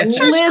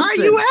church are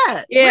you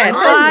at? Yeah,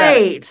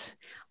 right.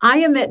 I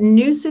am at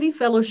New City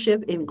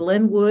Fellowship in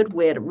Glenwood,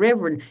 where the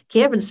Reverend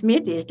Kevin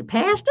Smith is the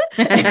pastor.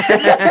 Go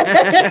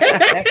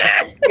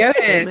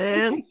ahead,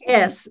 man.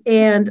 Yes,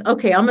 and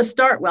okay, I'll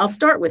start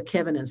with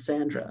Kevin and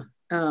Sandra.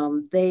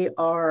 They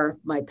are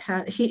my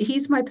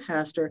he's my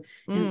pastor,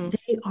 and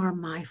they are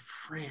my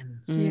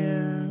friends.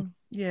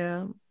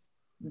 Yeah.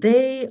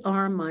 They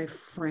are my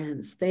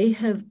friends. They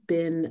have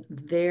been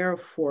there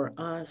for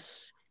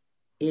us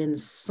in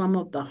some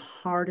of the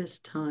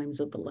hardest times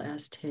of the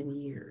last 10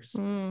 years.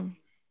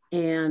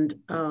 And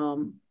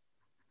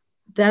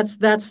that's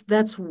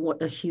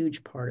what a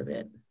huge part of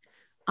it.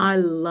 I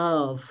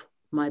love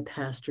my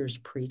pastor's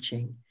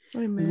preaching.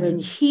 Amen. When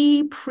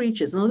he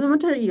preaches, now let me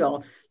tell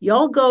you,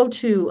 y'all go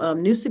to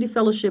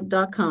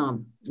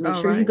newcityfellowship.com. Make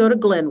sure you go to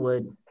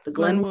Glenwood, the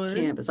Glenwood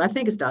campus. I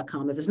think it's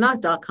 .com. If it's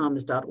not .com,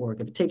 it's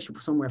 .org. If it takes you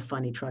somewhere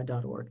funny, try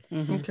 .org.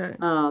 Okay.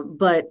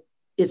 But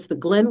It's the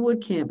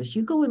Glenwood campus.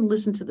 You go and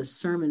listen to the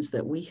sermons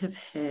that we have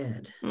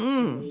had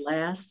in the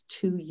last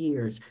 2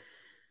 years.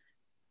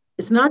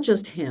 It's not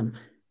just him.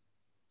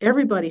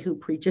 Everybody who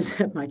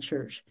preaches at my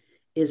church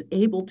is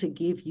able to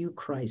give you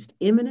Christ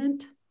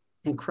immanent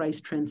and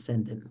Christ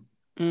transcendent.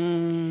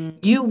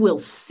 You will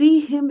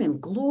see him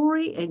in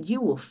glory, and you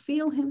will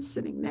feel him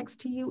sitting next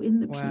to you in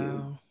the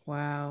pew.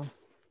 Wow.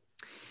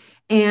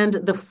 And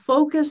the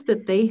focus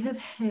that they have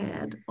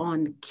had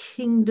on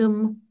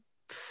kingdom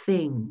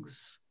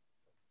things,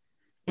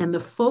 and the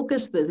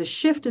focus, the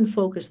shift in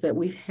focus that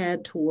we've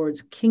had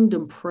towards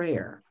kingdom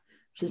prayer,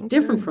 which is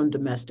different from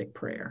domestic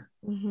prayer,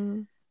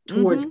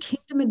 towards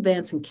kingdom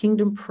advance and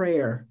kingdom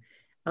prayer.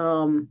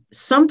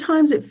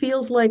 Sometimes it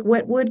feels like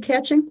wet wood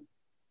catching,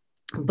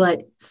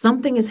 but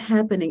something is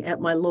happening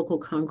at my local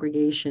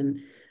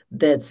congregation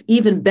that's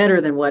even better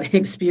than what I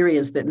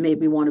experienced that made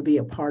me want to be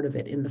a part of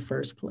it in the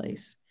first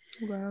place.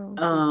 Wow.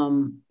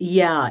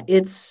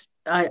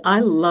 I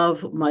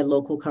love my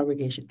local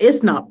congregation.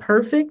 It's not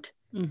perfect,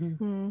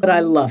 but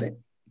I love it.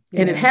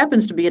 And it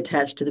happens to be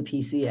attached to the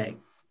PCA.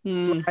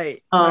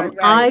 Right.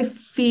 I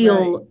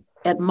feel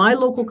at my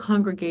local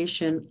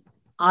congregation,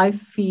 I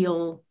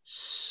feel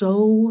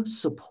so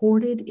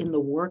supported in the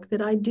work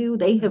that I do.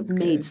 They have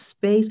made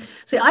space.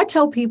 See, I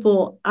tell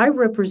people I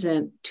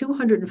represent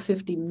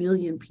 250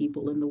 million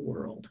people in the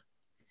world.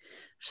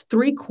 It's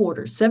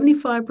 3/4,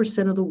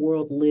 75% of the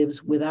world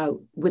lives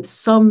with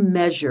some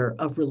measure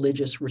of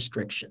religious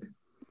restriction,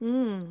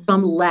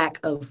 some lack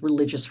of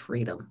religious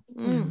freedom.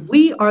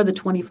 We are the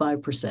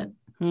 25%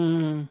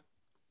 in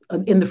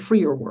the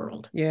freer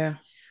world. Yeah.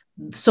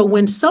 So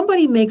when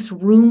somebody makes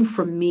room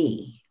for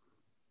me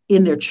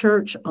in their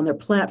church, on their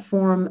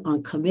platform,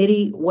 on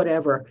committee,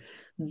 whatever,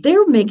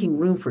 they're making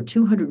room for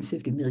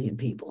 250 million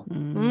people.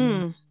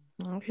 I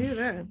hear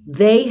that.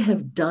 They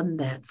have done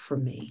that for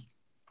me.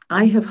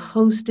 I have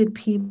hosted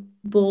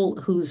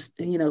people whose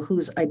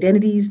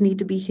identities need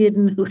to be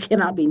hidden, who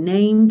cannot be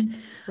named,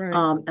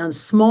 on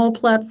small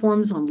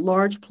platforms, on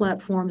large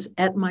platforms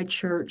at my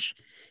church.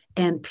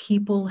 And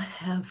people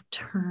have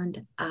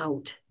turned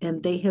out,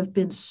 and they have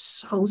been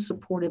so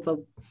supportive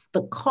of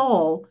the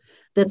call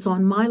that's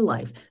on my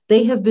life.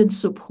 They have been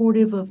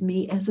supportive of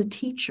me as a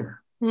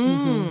teacher.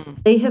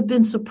 They have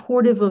been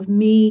supportive of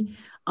me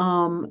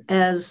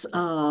as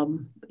a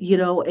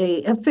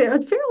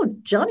fairly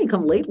Johnny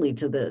come lately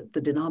to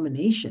the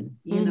denomination,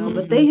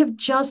 but they have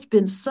just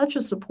been such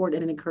a support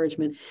and an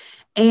encouragement.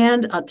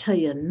 And I'll tell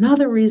you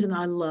another reason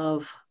I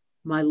love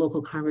my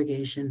local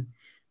congregation.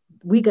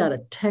 We got a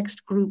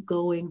text group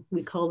going.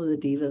 We call it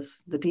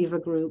the Diva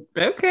group.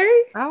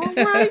 Okay. All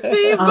right,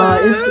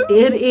 Divas.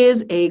 It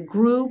is a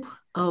group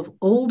of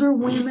older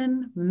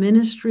women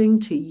ministering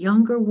to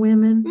younger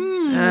women.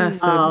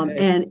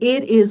 And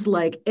it is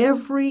like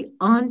every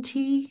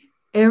auntie,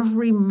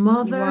 every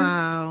mother,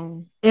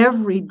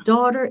 every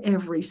daughter,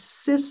 every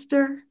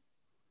sister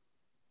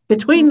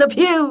between the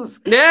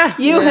pews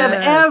you have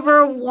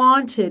ever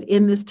wanted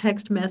in this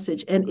text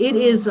message. And it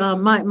is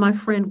my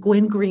friend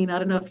Gwen Green. I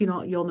don't know if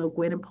you'll know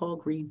Gwen and Paul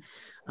Green.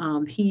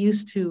 He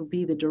used to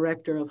be the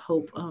director of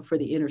Hope for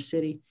the Inner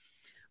City.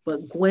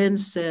 But Gwen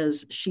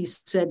she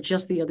said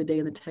just the other day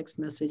in the text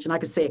message, and I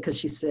can say it because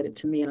she said it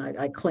to me and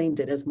I claimed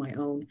it as my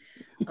own.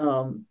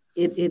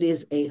 It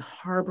is a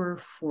harbor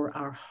for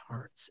our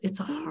hearts.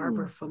 It's a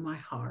harbor for my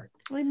heart.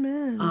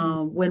 Amen.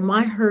 When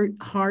my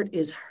heart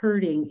is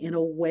hurting in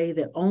a way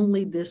that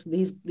only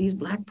these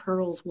Black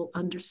pearls will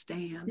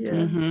understand.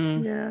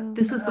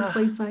 This is the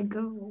place I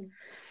go.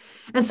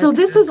 And so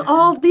these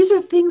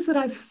are things that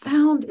I've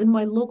found in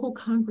my local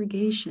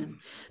congregation.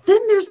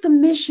 Then there's the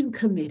mission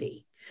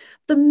committee.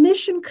 The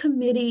mission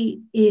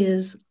committee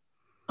is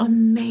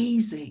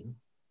amazing.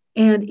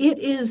 And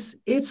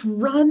it's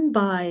run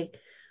by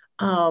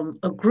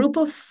a group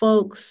of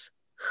folks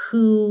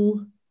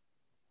who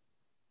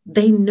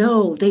they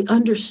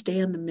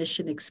understand the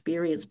mission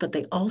experience, but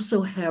they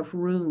also have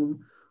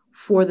room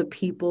for the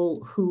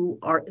people who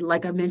are,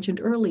 like I mentioned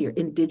earlier,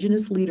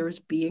 Indigenous leaders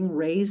being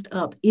raised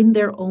up in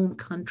their own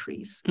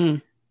countries.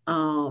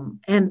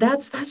 And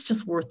that's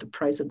just worth the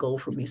price of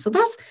gold for me. So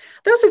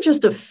those are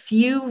just a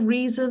few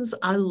reasons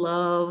I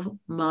love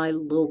my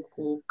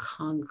local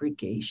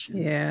congregation.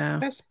 Yeah,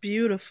 that's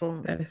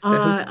beautiful. That is so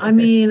I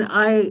mean,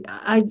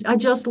 I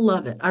just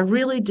love it. I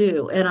really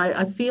do. And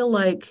I feel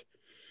like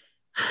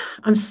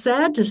I'm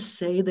sad to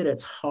say that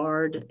it's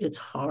hard. It's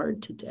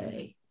hard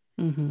today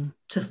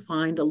to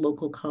find a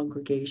local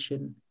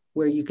congregation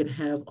where you can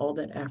have all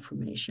that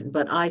affirmation.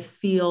 But I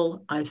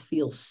feel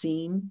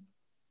seen.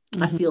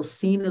 I feel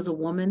seen as a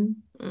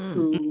woman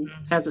who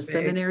has a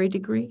seminary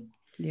degree.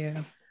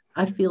 Yeah.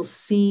 I feel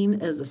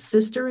seen as a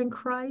sister in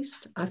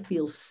Christ. I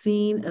feel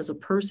seen as a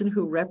person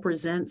who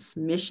represents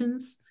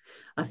missions.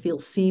 I feel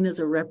seen as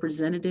a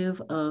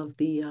representative of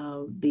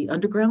the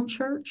underground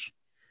church.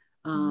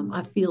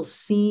 I feel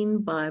seen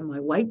by my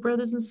white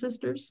brothers and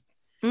sisters.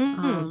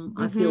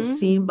 I feel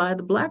seen by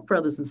the Black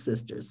brothers and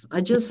sisters.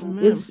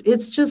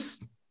 It's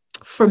just,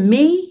 for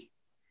me,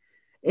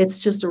 it's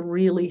just a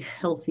really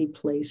healthy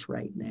place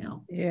right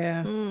now.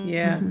 Yeah. Mm.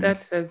 Yeah. Mhm.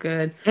 That's so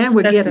good. And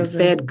we're That's getting so good.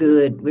 fed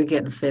good. We're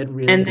getting fed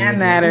really And good. that And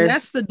matters.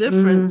 that's the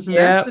difference. Mhm.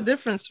 That's Yep. the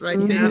difference right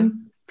Mhm. there.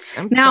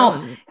 I'm Now,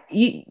 telling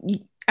you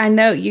I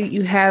know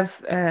you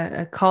have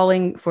a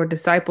calling for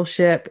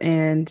discipleship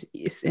and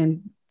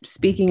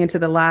speaking into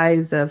the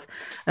lives of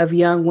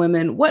young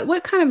women.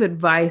 What kind of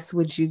advice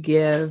would you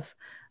give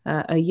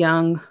a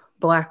young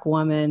Black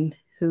woman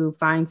who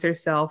finds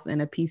herself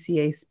in a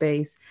PCA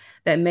space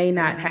that may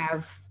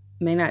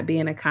not be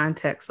in a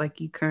context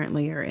like you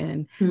currently are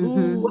in? you.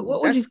 Mhm. Ooh,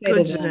 What would you that's say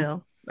good, to them?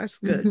 Janelle. That's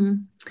good.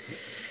 Mhm.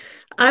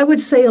 I would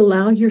say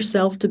allow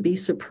yourself to be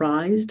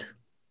surprised.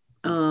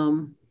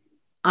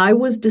 I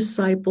was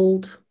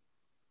discipled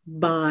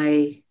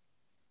by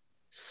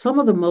some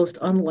of the most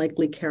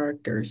unlikely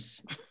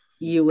characters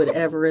you would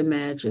ever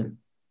imagine.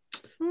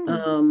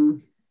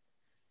 Mm.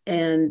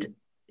 And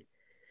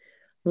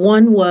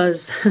one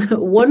was,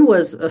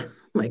 oh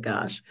my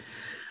gosh,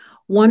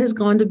 one has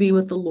gone to be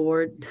with the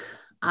Lord.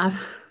 I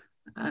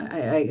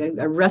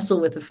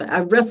wrestle with the fact, I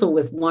wrestle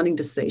with wanting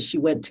to say she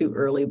went too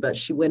early, but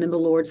she went in the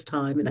Lord's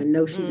time, and I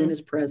know she's in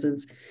his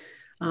presence.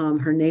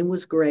 Her name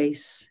was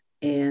Grace,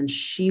 and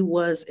she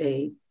was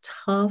a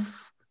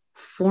tough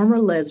former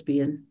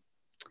lesbian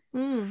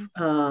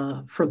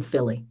from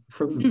Philly,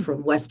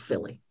 from West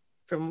Philly.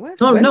 From West?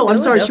 No, I'm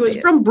sorry. She was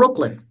Philadelphia. from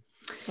Brooklyn.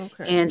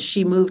 Okay. And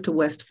she moved to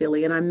West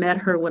Philly. And I met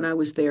her when I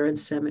was there in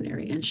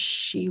seminary. And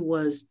she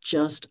was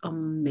just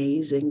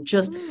amazing,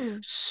 just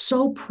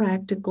so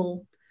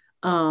practical.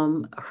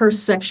 Her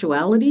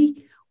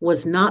sexuality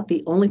was not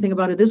the only thing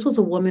about her. This was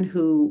a woman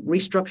who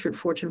restructured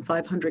Fortune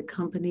 500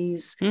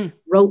 companies,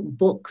 wrote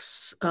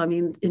books. I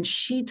mean, and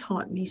she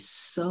taught me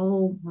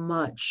so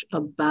much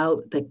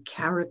about the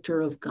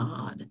character of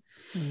God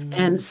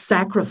and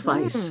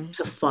sacrifice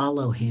to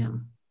follow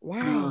him.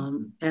 Wow.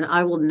 And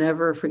I will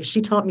never forget.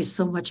 She taught me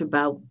so much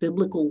about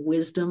biblical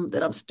wisdom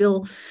that I'm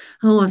still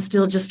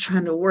just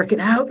trying to work it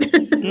out.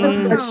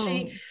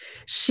 Wow.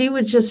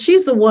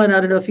 She's the one.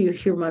 I don't know if you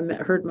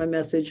heard my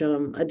message.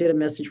 I did a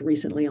message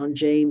recently on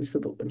James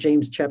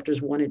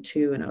chapters 1 and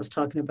 2, and I was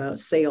talking about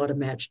say ought to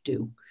match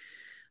do.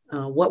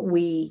 What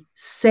we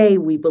say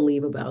we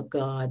believe about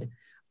God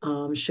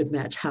should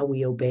match how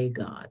we obey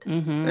God.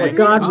 What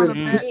God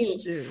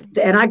reveals.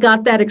 And I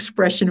got that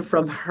expression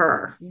from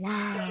her. Wow.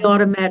 Say ought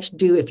to match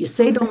do. If you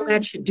say don't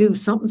match do,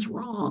 something's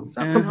wrong.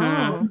 Something's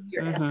wrong with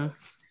your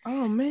ethics.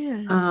 Oh,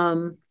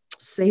 man.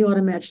 Say ought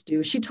to match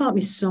do. She taught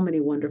me so many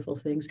wonderful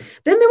things.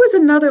 Then there was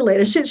another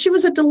lady. She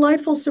was a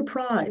delightful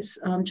surprise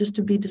just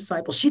to be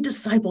discipled. She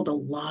discipled a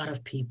lot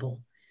of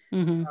people.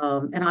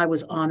 And I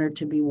was honored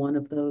to be one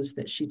of those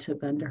that she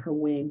took under her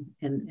wing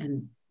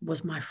and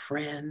was my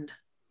friend.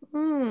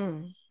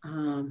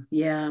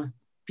 Yeah,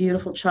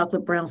 beautiful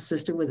chocolate brown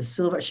sister with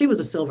she was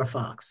a silver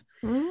fox.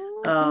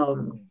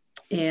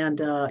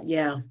 And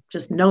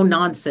just no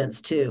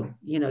nonsense too.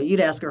 You know, you'd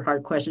ask her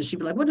hard questions. She'd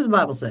be like, what does the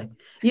Bible say?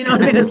 You know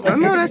what I mean? It's like,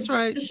 no, that's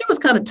right. She was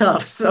kind of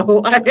tough.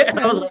 So I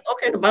was like,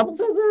 okay, the Bible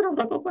says that. I'm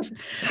not going to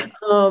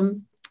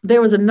question.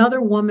 There was another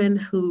woman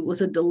who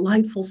was a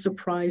delightful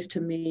surprise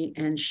to me.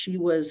 And she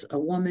was a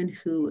woman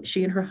who,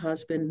 she and her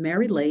husband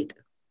married late.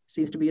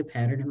 Seems to be a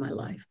pattern in my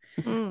life.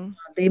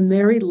 They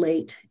married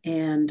late,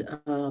 and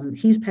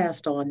he's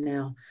passed on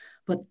now,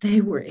 but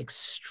they were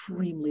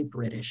extremely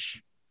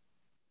British.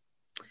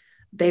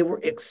 They were,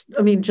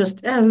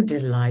 just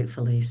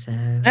delightfully so.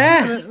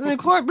 They're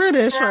quite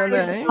British, aren't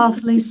they?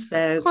 Softly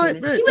spoken.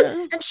 Quite British.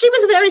 She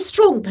was a very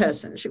strong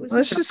person.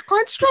 She's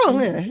quite strong.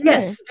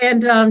 Yes,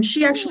 and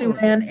she actually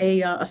ran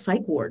a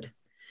psych ward.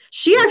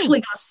 She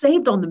actually got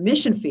saved on the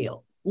mission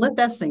field. Let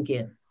that sink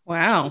in.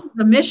 Wow. She was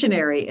a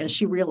missionary, and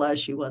she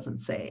realized she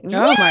wasn't saved.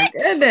 Oh my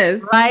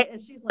goodness. Right.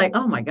 And she's like,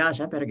 oh my gosh,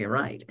 I better get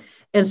right.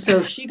 And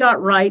so she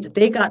got right.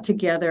 They got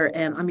together.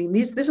 And I mean,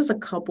 this is a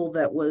couple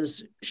that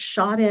was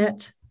shot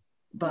at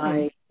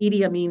by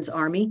Idi Amin's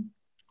army.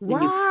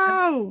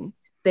 Wow.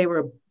 They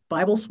were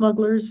Bible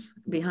smugglers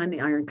behind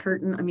the Iron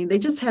Curtain. I mean, they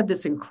just had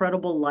this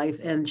incredible life.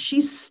 And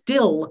she's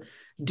still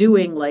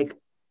doing like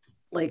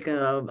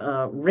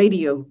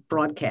radio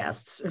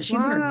broadcasts.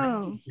 She's in her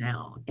 90s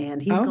now,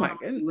 and he's gone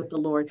with the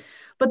Lord.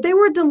 But they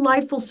were a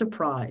delightful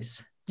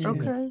surprise to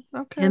me.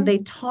 Okay. And they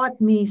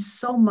taught me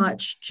so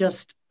much.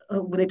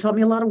 They taught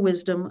me a lot of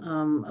wisdom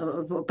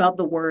about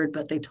the word,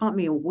 but they taught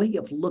me a way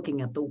of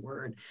looking at the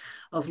word,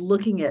 of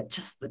looking at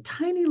just the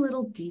tiny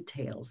little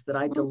details that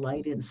I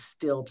delight in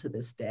still to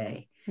this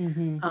day.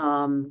 If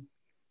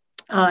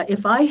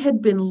I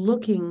had been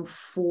looking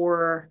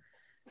for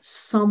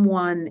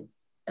someone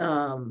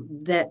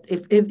that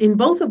if in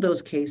both of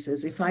those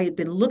cases, if I had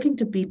been looking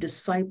to be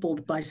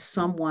discipled by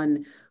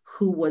someone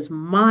who was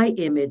my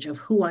image of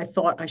who I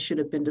thought I should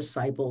have been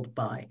discipled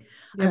by,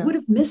 I would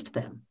have missed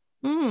them.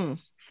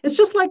 It's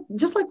just like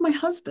my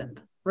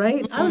husband,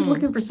 right? I was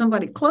looking for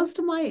somebody close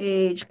to my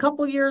age, a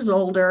couple years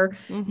older,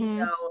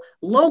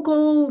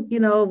 local,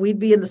 we'd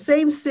be in the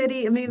same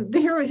city. I mean,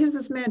 here's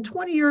this man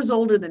 20 years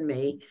older than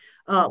me,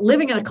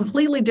 living in a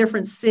completely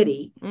different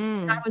city.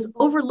 I was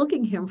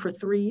overlooking him for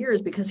 3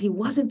 years because he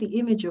wasn't the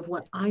image of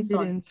what I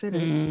thought. Didn't fit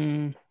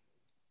in.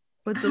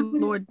 But the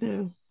Lord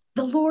knew.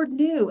 The Lord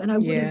knew, and I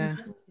would have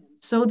missed him.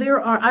 So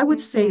I would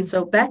say,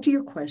 so back to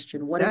your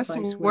question, what that's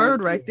advice a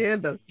word right there,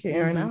 though,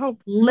 Karen. I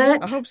hope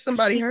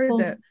somebody heard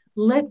that.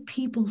 Let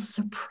people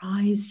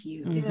surprise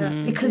you,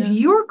 because Yeah.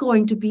 you're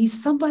going to be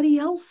somebody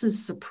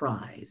else's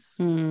surprise.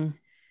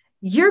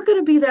 You're going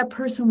to be that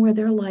person where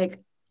they're like,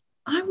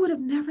 I would have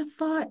never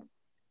thought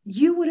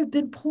you would have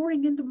been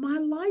pouring into my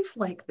life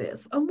like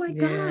this. Oh my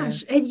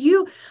gosh. And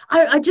you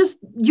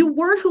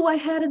weren't who I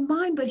had in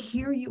mind, but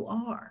here you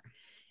are.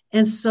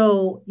 And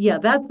so,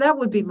 that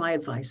would be my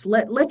advice.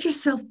 Let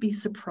yourself be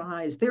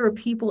surprised. There are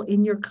people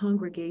in your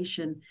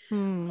congregation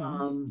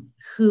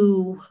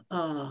who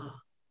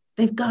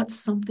they've got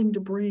something to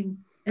bring.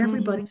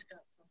 Everybody's got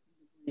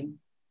something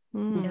to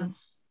bring.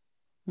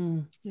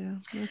 Yeah.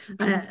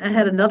 I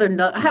had another.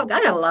 I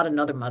got a lot of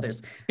other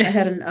mothers. I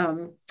had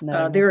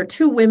there are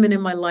two women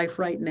in my life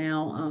right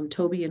now,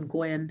 Toby and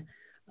Gwen,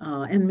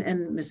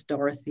 and Miss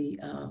Dorothy,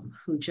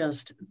 who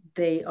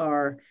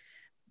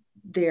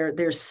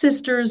they're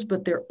sisters,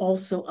 but they're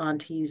also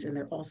aunties and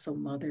they're also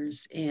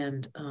mothers,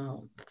 and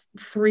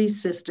 3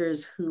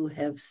 sisters who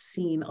have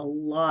seen a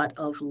lot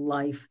of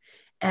life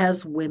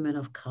as women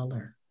of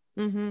color.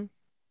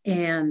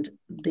 And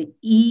the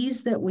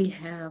ease that we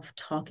have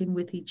talking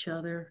with each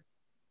other,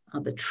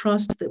 the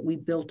trust that we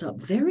built up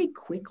very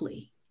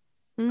quickly.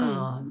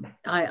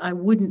 I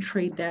wouldn't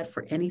trade that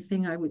for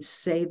anything. I would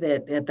say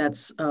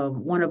that's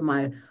one of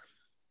my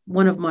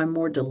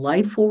more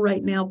delightful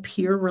right now,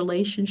 peer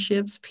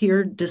relationships,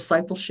 peer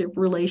discipleship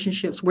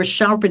relationships. We're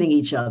sharpening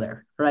each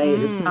other, right?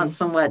 It's not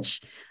so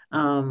much,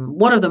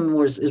 one of them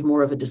is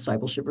more of a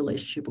discipleship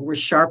relationship, but we're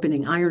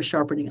sharpening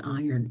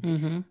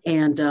iron.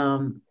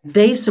 And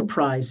they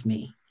surprise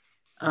me.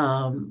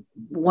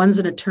 One's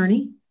an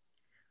attorney.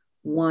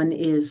 One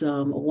is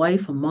a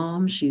wife, a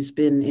mom. She's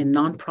been in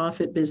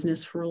nonprofit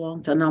business for a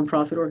long time,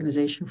 nonprofit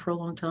organization for a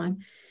long time.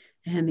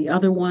 And the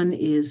other one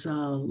is a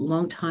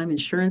longtime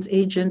insurance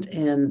agent,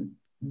 and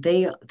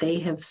they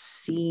have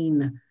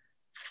seen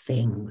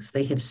things.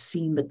 They have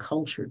seen the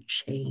culture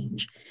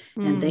change,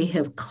 and they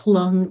have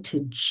clung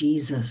to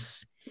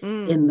Jesus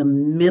in the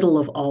middle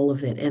of all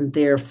of it. And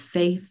their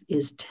faith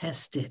is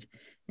tested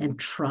and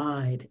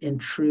tried and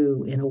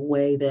true in a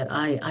way that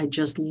I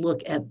just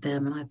look at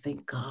them and I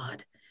think,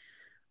 God,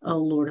 oh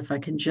Lord, if I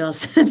can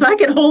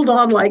hold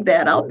on like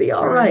that, I'll be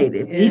all right.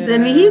 He's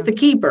the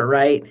keeper,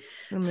 right?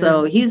 Amen.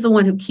 So he's the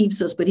one who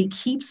keeps us, but he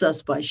keeps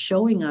us by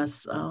showing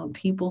us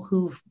people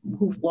who've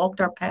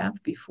walked our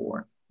path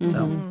before.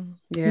 So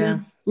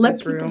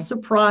let people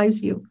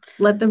surprise you.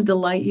 Let them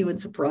delight you and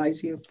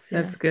surprise you.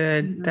 That's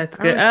good. That's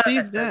good. I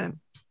received that.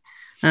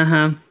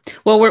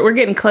 Well, we're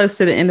getting close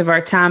to the end of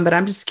our time, but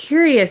I'm just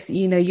curious,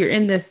 you're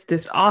in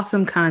this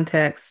awesome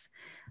context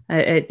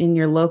in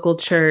your local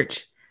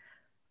church.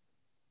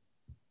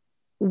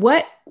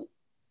 What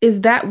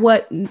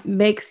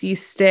makes you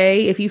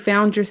stay? If you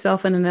found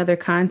yourself in another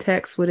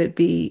context, would it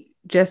be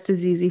just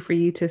as easy for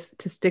you to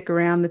stick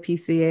around the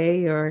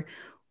PCA,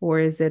 or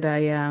is it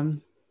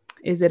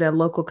a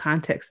local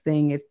context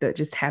thing that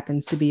just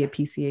happens to be a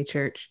PCA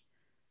church?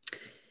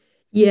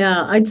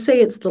 Yeah, I'd say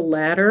it's the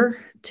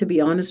latter, to be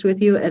honest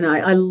with you. And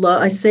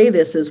I say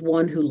this as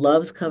one who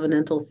loves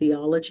covenantal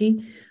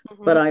theology,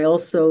 but I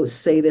also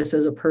say this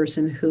as a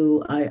person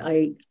who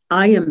I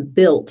am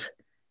built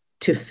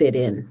to fit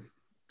in.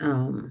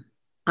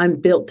 I'm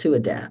built to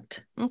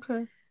adapt.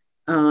 Okay.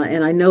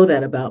 And I know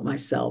that about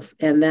myself.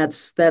 And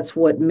that's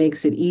what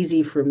makes it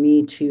easy for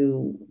me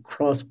to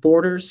cross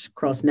borders,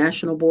 cross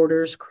national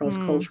borders, cross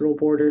cultural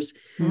borders.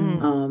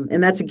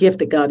 And that's a gift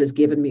that God has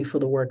given me for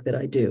the work that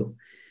I do.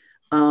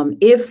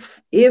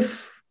 If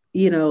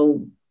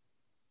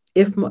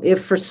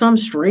for some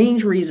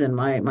strange reason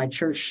my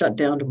church shut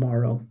down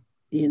tomorrow,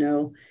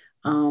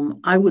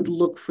 I would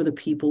look for the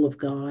people of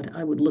God.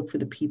 I would look for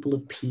the people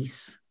of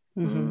peace.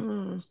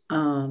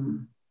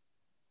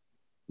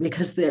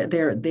 Because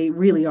they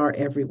really are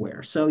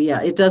everywhere. So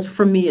it does,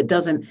 for me, it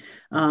doesn't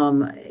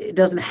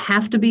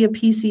have to be a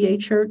PCA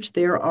church.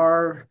 There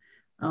are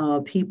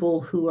people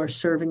who are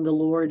serving the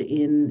Lord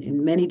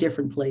in many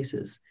different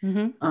places.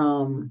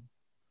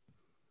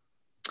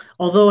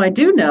 Although I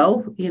do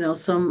know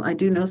some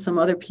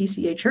other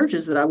PCA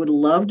churches that I would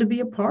love to be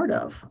a part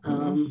of.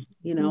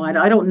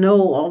 I don't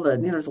know all the,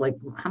 there's like,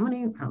 how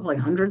many? I was like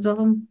hundreds of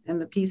them in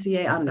the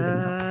PCA. I don't even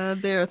know.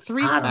 There are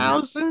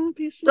 3,000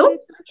 PCA churches.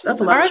 That's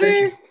a lot of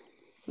churches.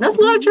 That's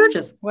a lot of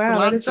churches. Wow, a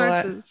lot of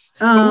churches.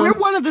 But we're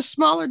one of the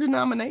smaller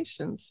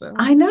denominations. So.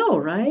 I know,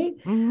 right?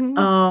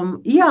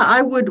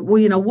 I would.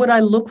 Would I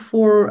look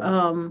for?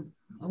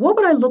 What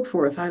would I look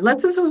for if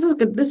this is a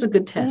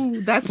good test.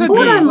 That's a what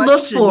good would I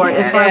question. Look for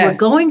if I were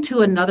going to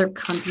another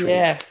country?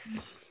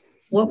 Yes.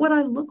 What would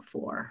I look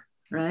for?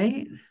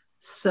 Right.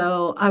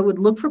 So I would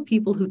look for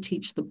people who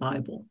teach the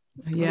Bible.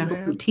 Yeah.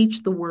 People who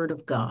teach the word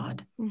of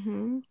God.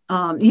 Mm-hmm.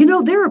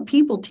 There are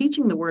people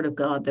teaching the word of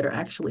God that are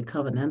actually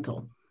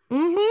covenantal.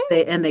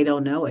 Mm-hmm. They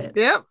don't know it.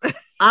 Yep.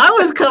 I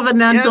was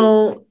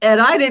covenantal, and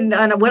I didn't.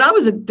 And when I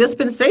was a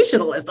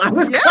dispensationalist, I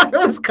was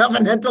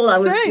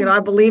covenantal. I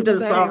believed in a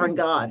sovereign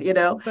God.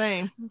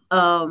 Same.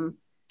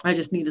 I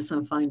just needed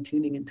some fine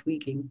tuning and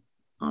tweaking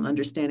on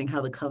understanding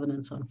how the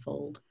covenants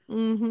unfold.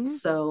 Mm-hmm.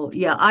 So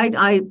yeah,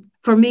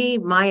 for me,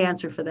 my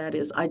answer for that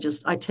is I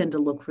tend to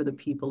look for the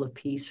people of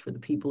peace, for the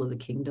people of the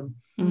kingdom.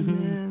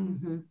 Amen.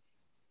 Mm-hmm.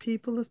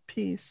 People of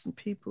peace and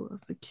people of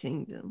the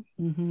kingdom.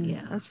 Mm-hmm.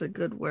 Yeah, that's a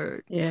good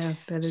word. Yeah,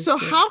 that is. So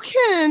good. how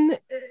can,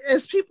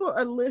 as people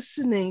are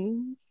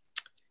listening,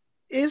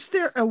 is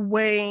there a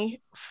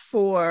way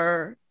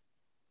for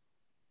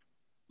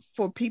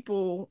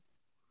people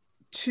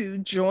to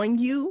join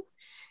you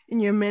in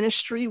your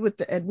ministry with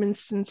the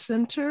Edmiston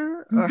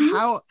Center? Mm-hmm.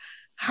 Or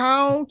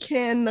how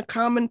can the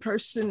common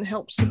person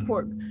help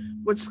support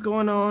what's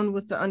going on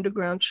with the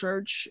underground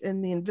church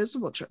and the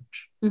invisible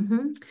church?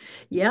 Mm-hmm.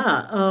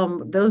 Yeah,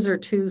 those are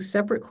two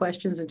separate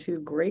questions and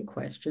two great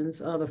questions.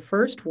 The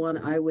first one,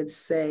 I would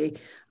say,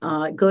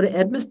 go to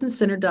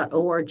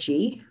edmistoncenter.org.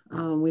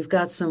 We've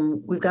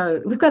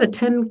got a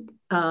 10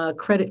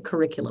 credit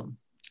curriculum.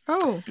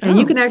 And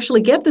you can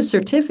actually get the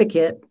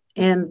certificate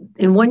and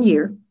in 1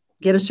 year.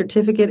 Get a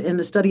certificate in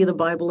the study of the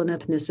Bible and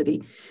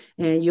ethnicity,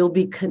 and you'll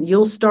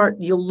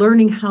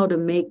learning how to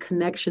make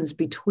connections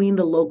between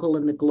the local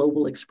and the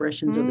global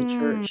expressions of the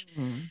church.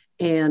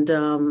 And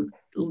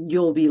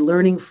you'll be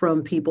learning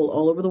from people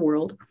all over the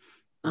world,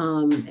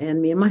 and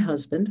me and my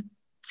husband.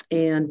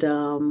 And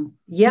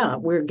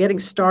we're getting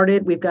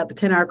started. We've got the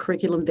 10-hour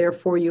curriculum there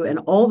for you. And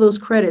all those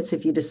credits,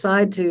 if you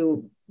decide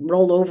to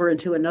roll over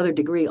into another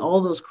degree, all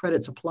those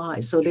credits apply.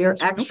 So they're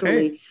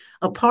actually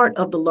a part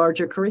of the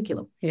larger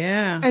curriculum.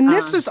 Yeah. And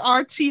this is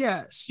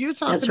RTS. You're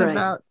talking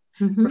about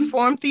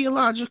Reformed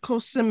Theological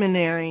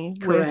Seminary.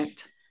 Correct.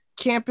 With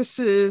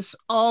campuses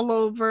all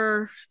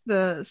over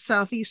the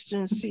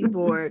southeastern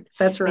seaboard.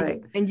 That's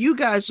right. And you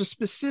guys are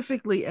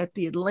specifically at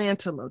the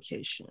Atlanta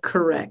location.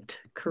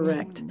 Correct.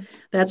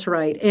 That's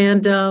right.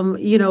 And,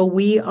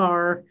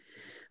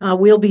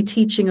 we'll be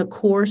teaching a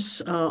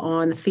course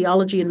on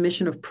theology and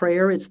mission of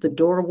prayer. It's the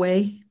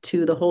doorway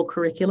to the whole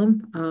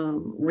curriculum,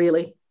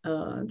 really.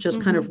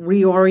 Kind of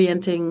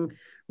reorienting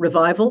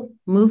revival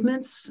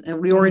movements and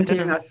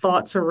reorienting our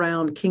thoughts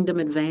around kingdom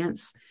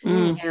advance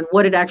and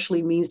what it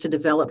actually means to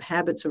develop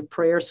habits of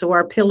prayer. So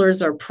our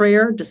pillars are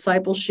prayer,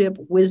 discipleship,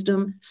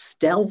 wisdom,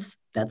 stealth.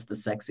 That's the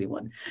sexy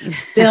one.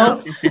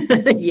 Stealth.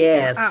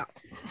 Yes. Wow.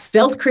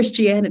 Stealth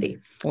Christianity.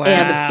 Wow.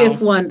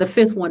 And the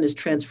fifth one is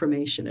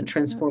transformation and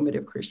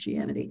transformative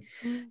Christianity.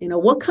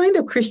 What kind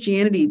of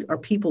Christianity are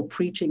people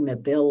preaching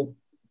that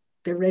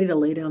they're ready to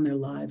lay down their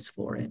lives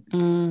for it?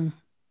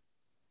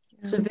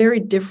 It's a very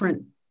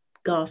different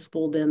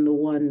gospel than the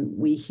one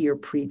we hear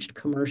preached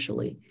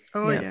commercially.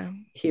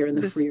 Here in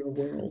the freer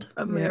world.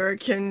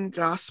 American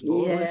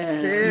gospel is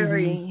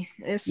something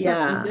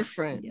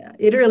different. Yeah,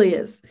 it really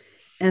is.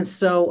 And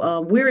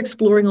so we're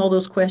exploring all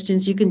those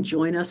questions. You can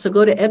join us. So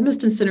go to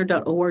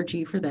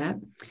edmistoncenter.org for that.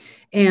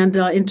 And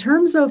in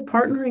terms of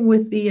partnering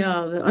with the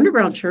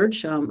underground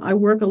church, I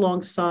work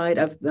alongside,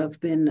 I've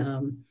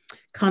been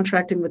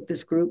contracting with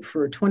this group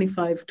for 20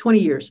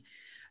 years.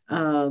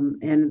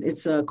 And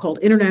it's called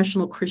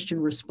International Christian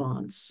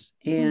Response.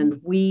 And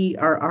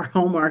our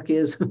hallmark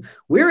is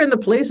we're in the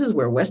places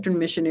where Western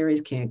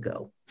missionaries can't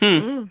go.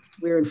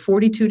 We're in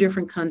 42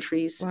 different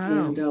countries.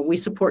 Wow. And we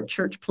support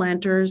church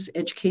planters,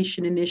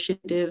 education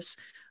initiatives.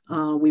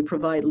 We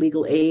provide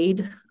legal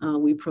aid.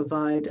 We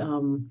provide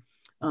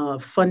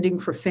funding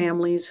for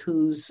families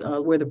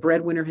where the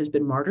breadwinner has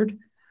been martyred.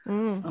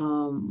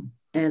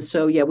 And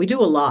so, we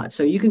do a lot.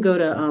 So you can go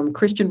to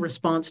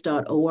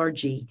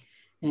christianresponse.org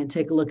and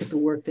take a look at the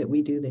work that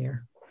we do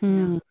there.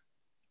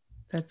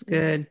 That's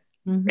good.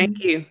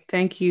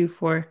 Thank you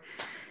for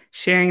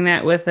sharing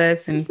that with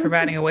us and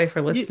providing a way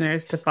for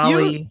listeners to follow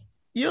you.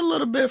 You're a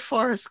little bit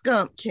Forrest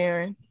Gump,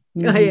 Karen.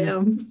 I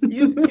am.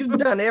 You've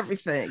done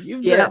everything.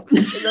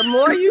 The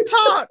more you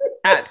talk,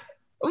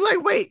 I'm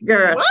like, wait,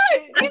 girl.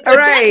 What? All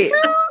right.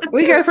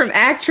 We go from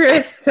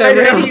actress to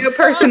radio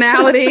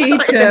personality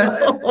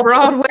to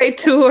Broadway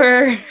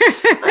tour.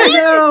 I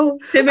know.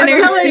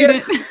 Seminary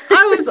student.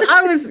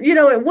 I was,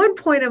 at one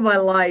point in my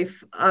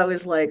life, I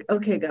was like,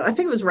 okay, God, I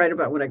think it was right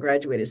about when I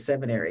graduated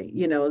seminary.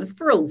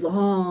 For a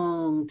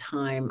long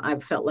time, I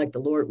felt like the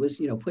Lord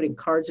was, putting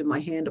cards in my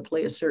hand to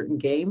play a certain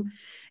game.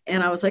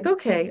 And I was like,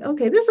 okay,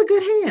 this is a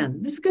good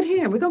hand.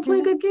 We're going to play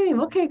a good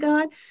game. Okay,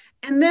 God.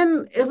 And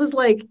then it was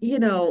like,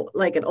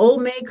 like an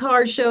Old May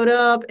card showed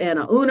up and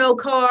a Uno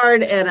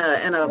card and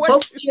a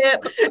poker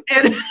chip.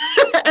 And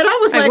I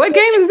was like, what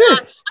game is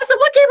this? I said,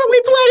 what game are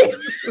we playing?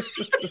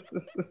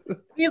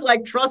 He's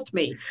like, trust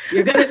me,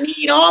 you're going to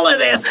need all of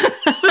this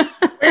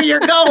where you're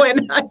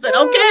going. I said,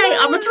 okay,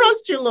 I'm going to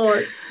trust you,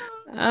 Lord.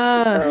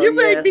 You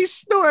made me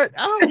snort.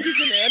 I hope you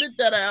can edit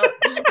that out.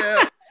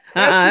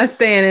 That's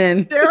staying in.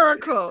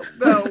 hysterical.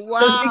 No,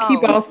 wow.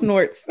 Keep all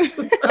snorts.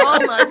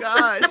 Oh my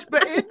gosh.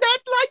 But isn't that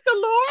like the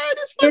Lord?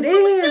 It's like, It what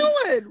is. are we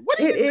doing? What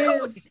are It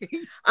you is.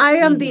 doing? I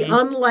am the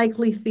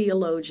unlikely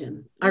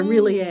theologian. I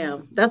really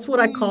am. That's what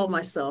I call Mm.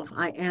 myself.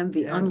 I am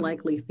the Yeah.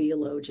 unlikely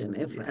theologian.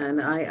 Yeah.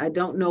 And I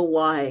don't know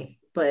why,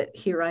 but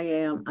here I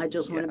am. I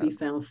just want to Yeah. be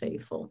found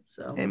faithful.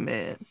 So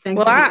Amen.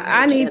 thanks Well, for giving me a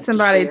I need chance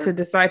somebody share. to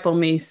disciple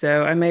me,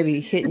 so I may be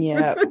hitting you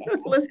up.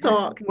 Let's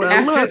talk. Well,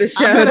 After look, the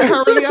show. I better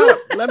hurry up.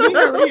 Let me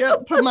hurry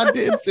up. Put my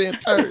dibs in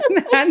first.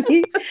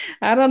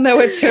 I don't know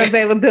what your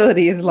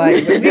availability is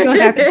like, but we're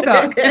gonna have to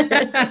talk.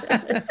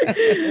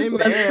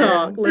 Let's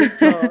talk. Let's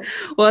talk.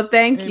 Well,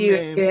 thank you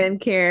Amen. again,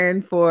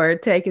 Karen, for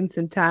taking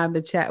some time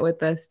to chat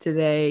with us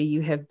today.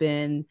 You have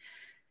been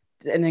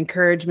an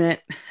encouragement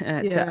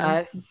to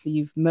us.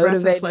 You've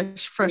motivated. Breath of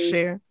fresh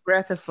air.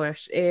 Breath of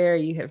fresh air.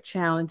 You have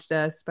challenged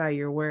us by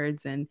your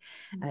words, and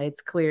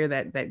it's clear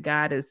that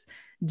God is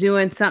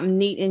doing something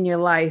neat in your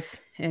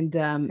life, and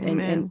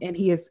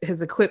He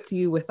has equipped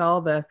you with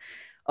all the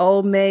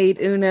old maid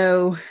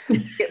Uno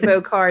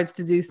Skip-Bo cards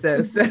to do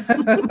so. So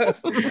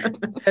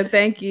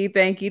thank you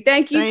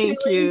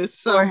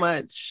so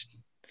much.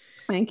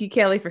 Thank you,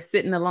 Kelly, for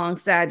sitting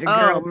alongside your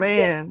Oh girl.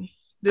 man.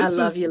 I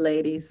love you,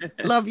 ladies.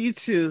 Love you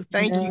too.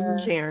 Thank you,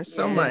 Karen,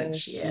 so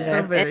much. Yes.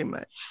 So very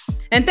much.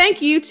 And thank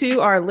you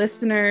to our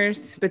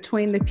listeners.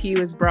 Between the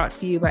Pew is brought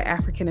to you by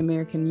African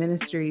American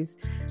Ministries.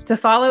 To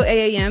follow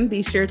AAM,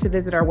 be sure to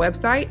visit our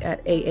website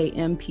at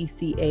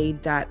aampca.org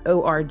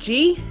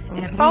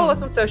and follow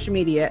us on social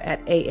media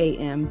at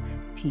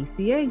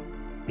AAMPCA.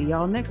 See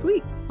y'all next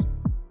week.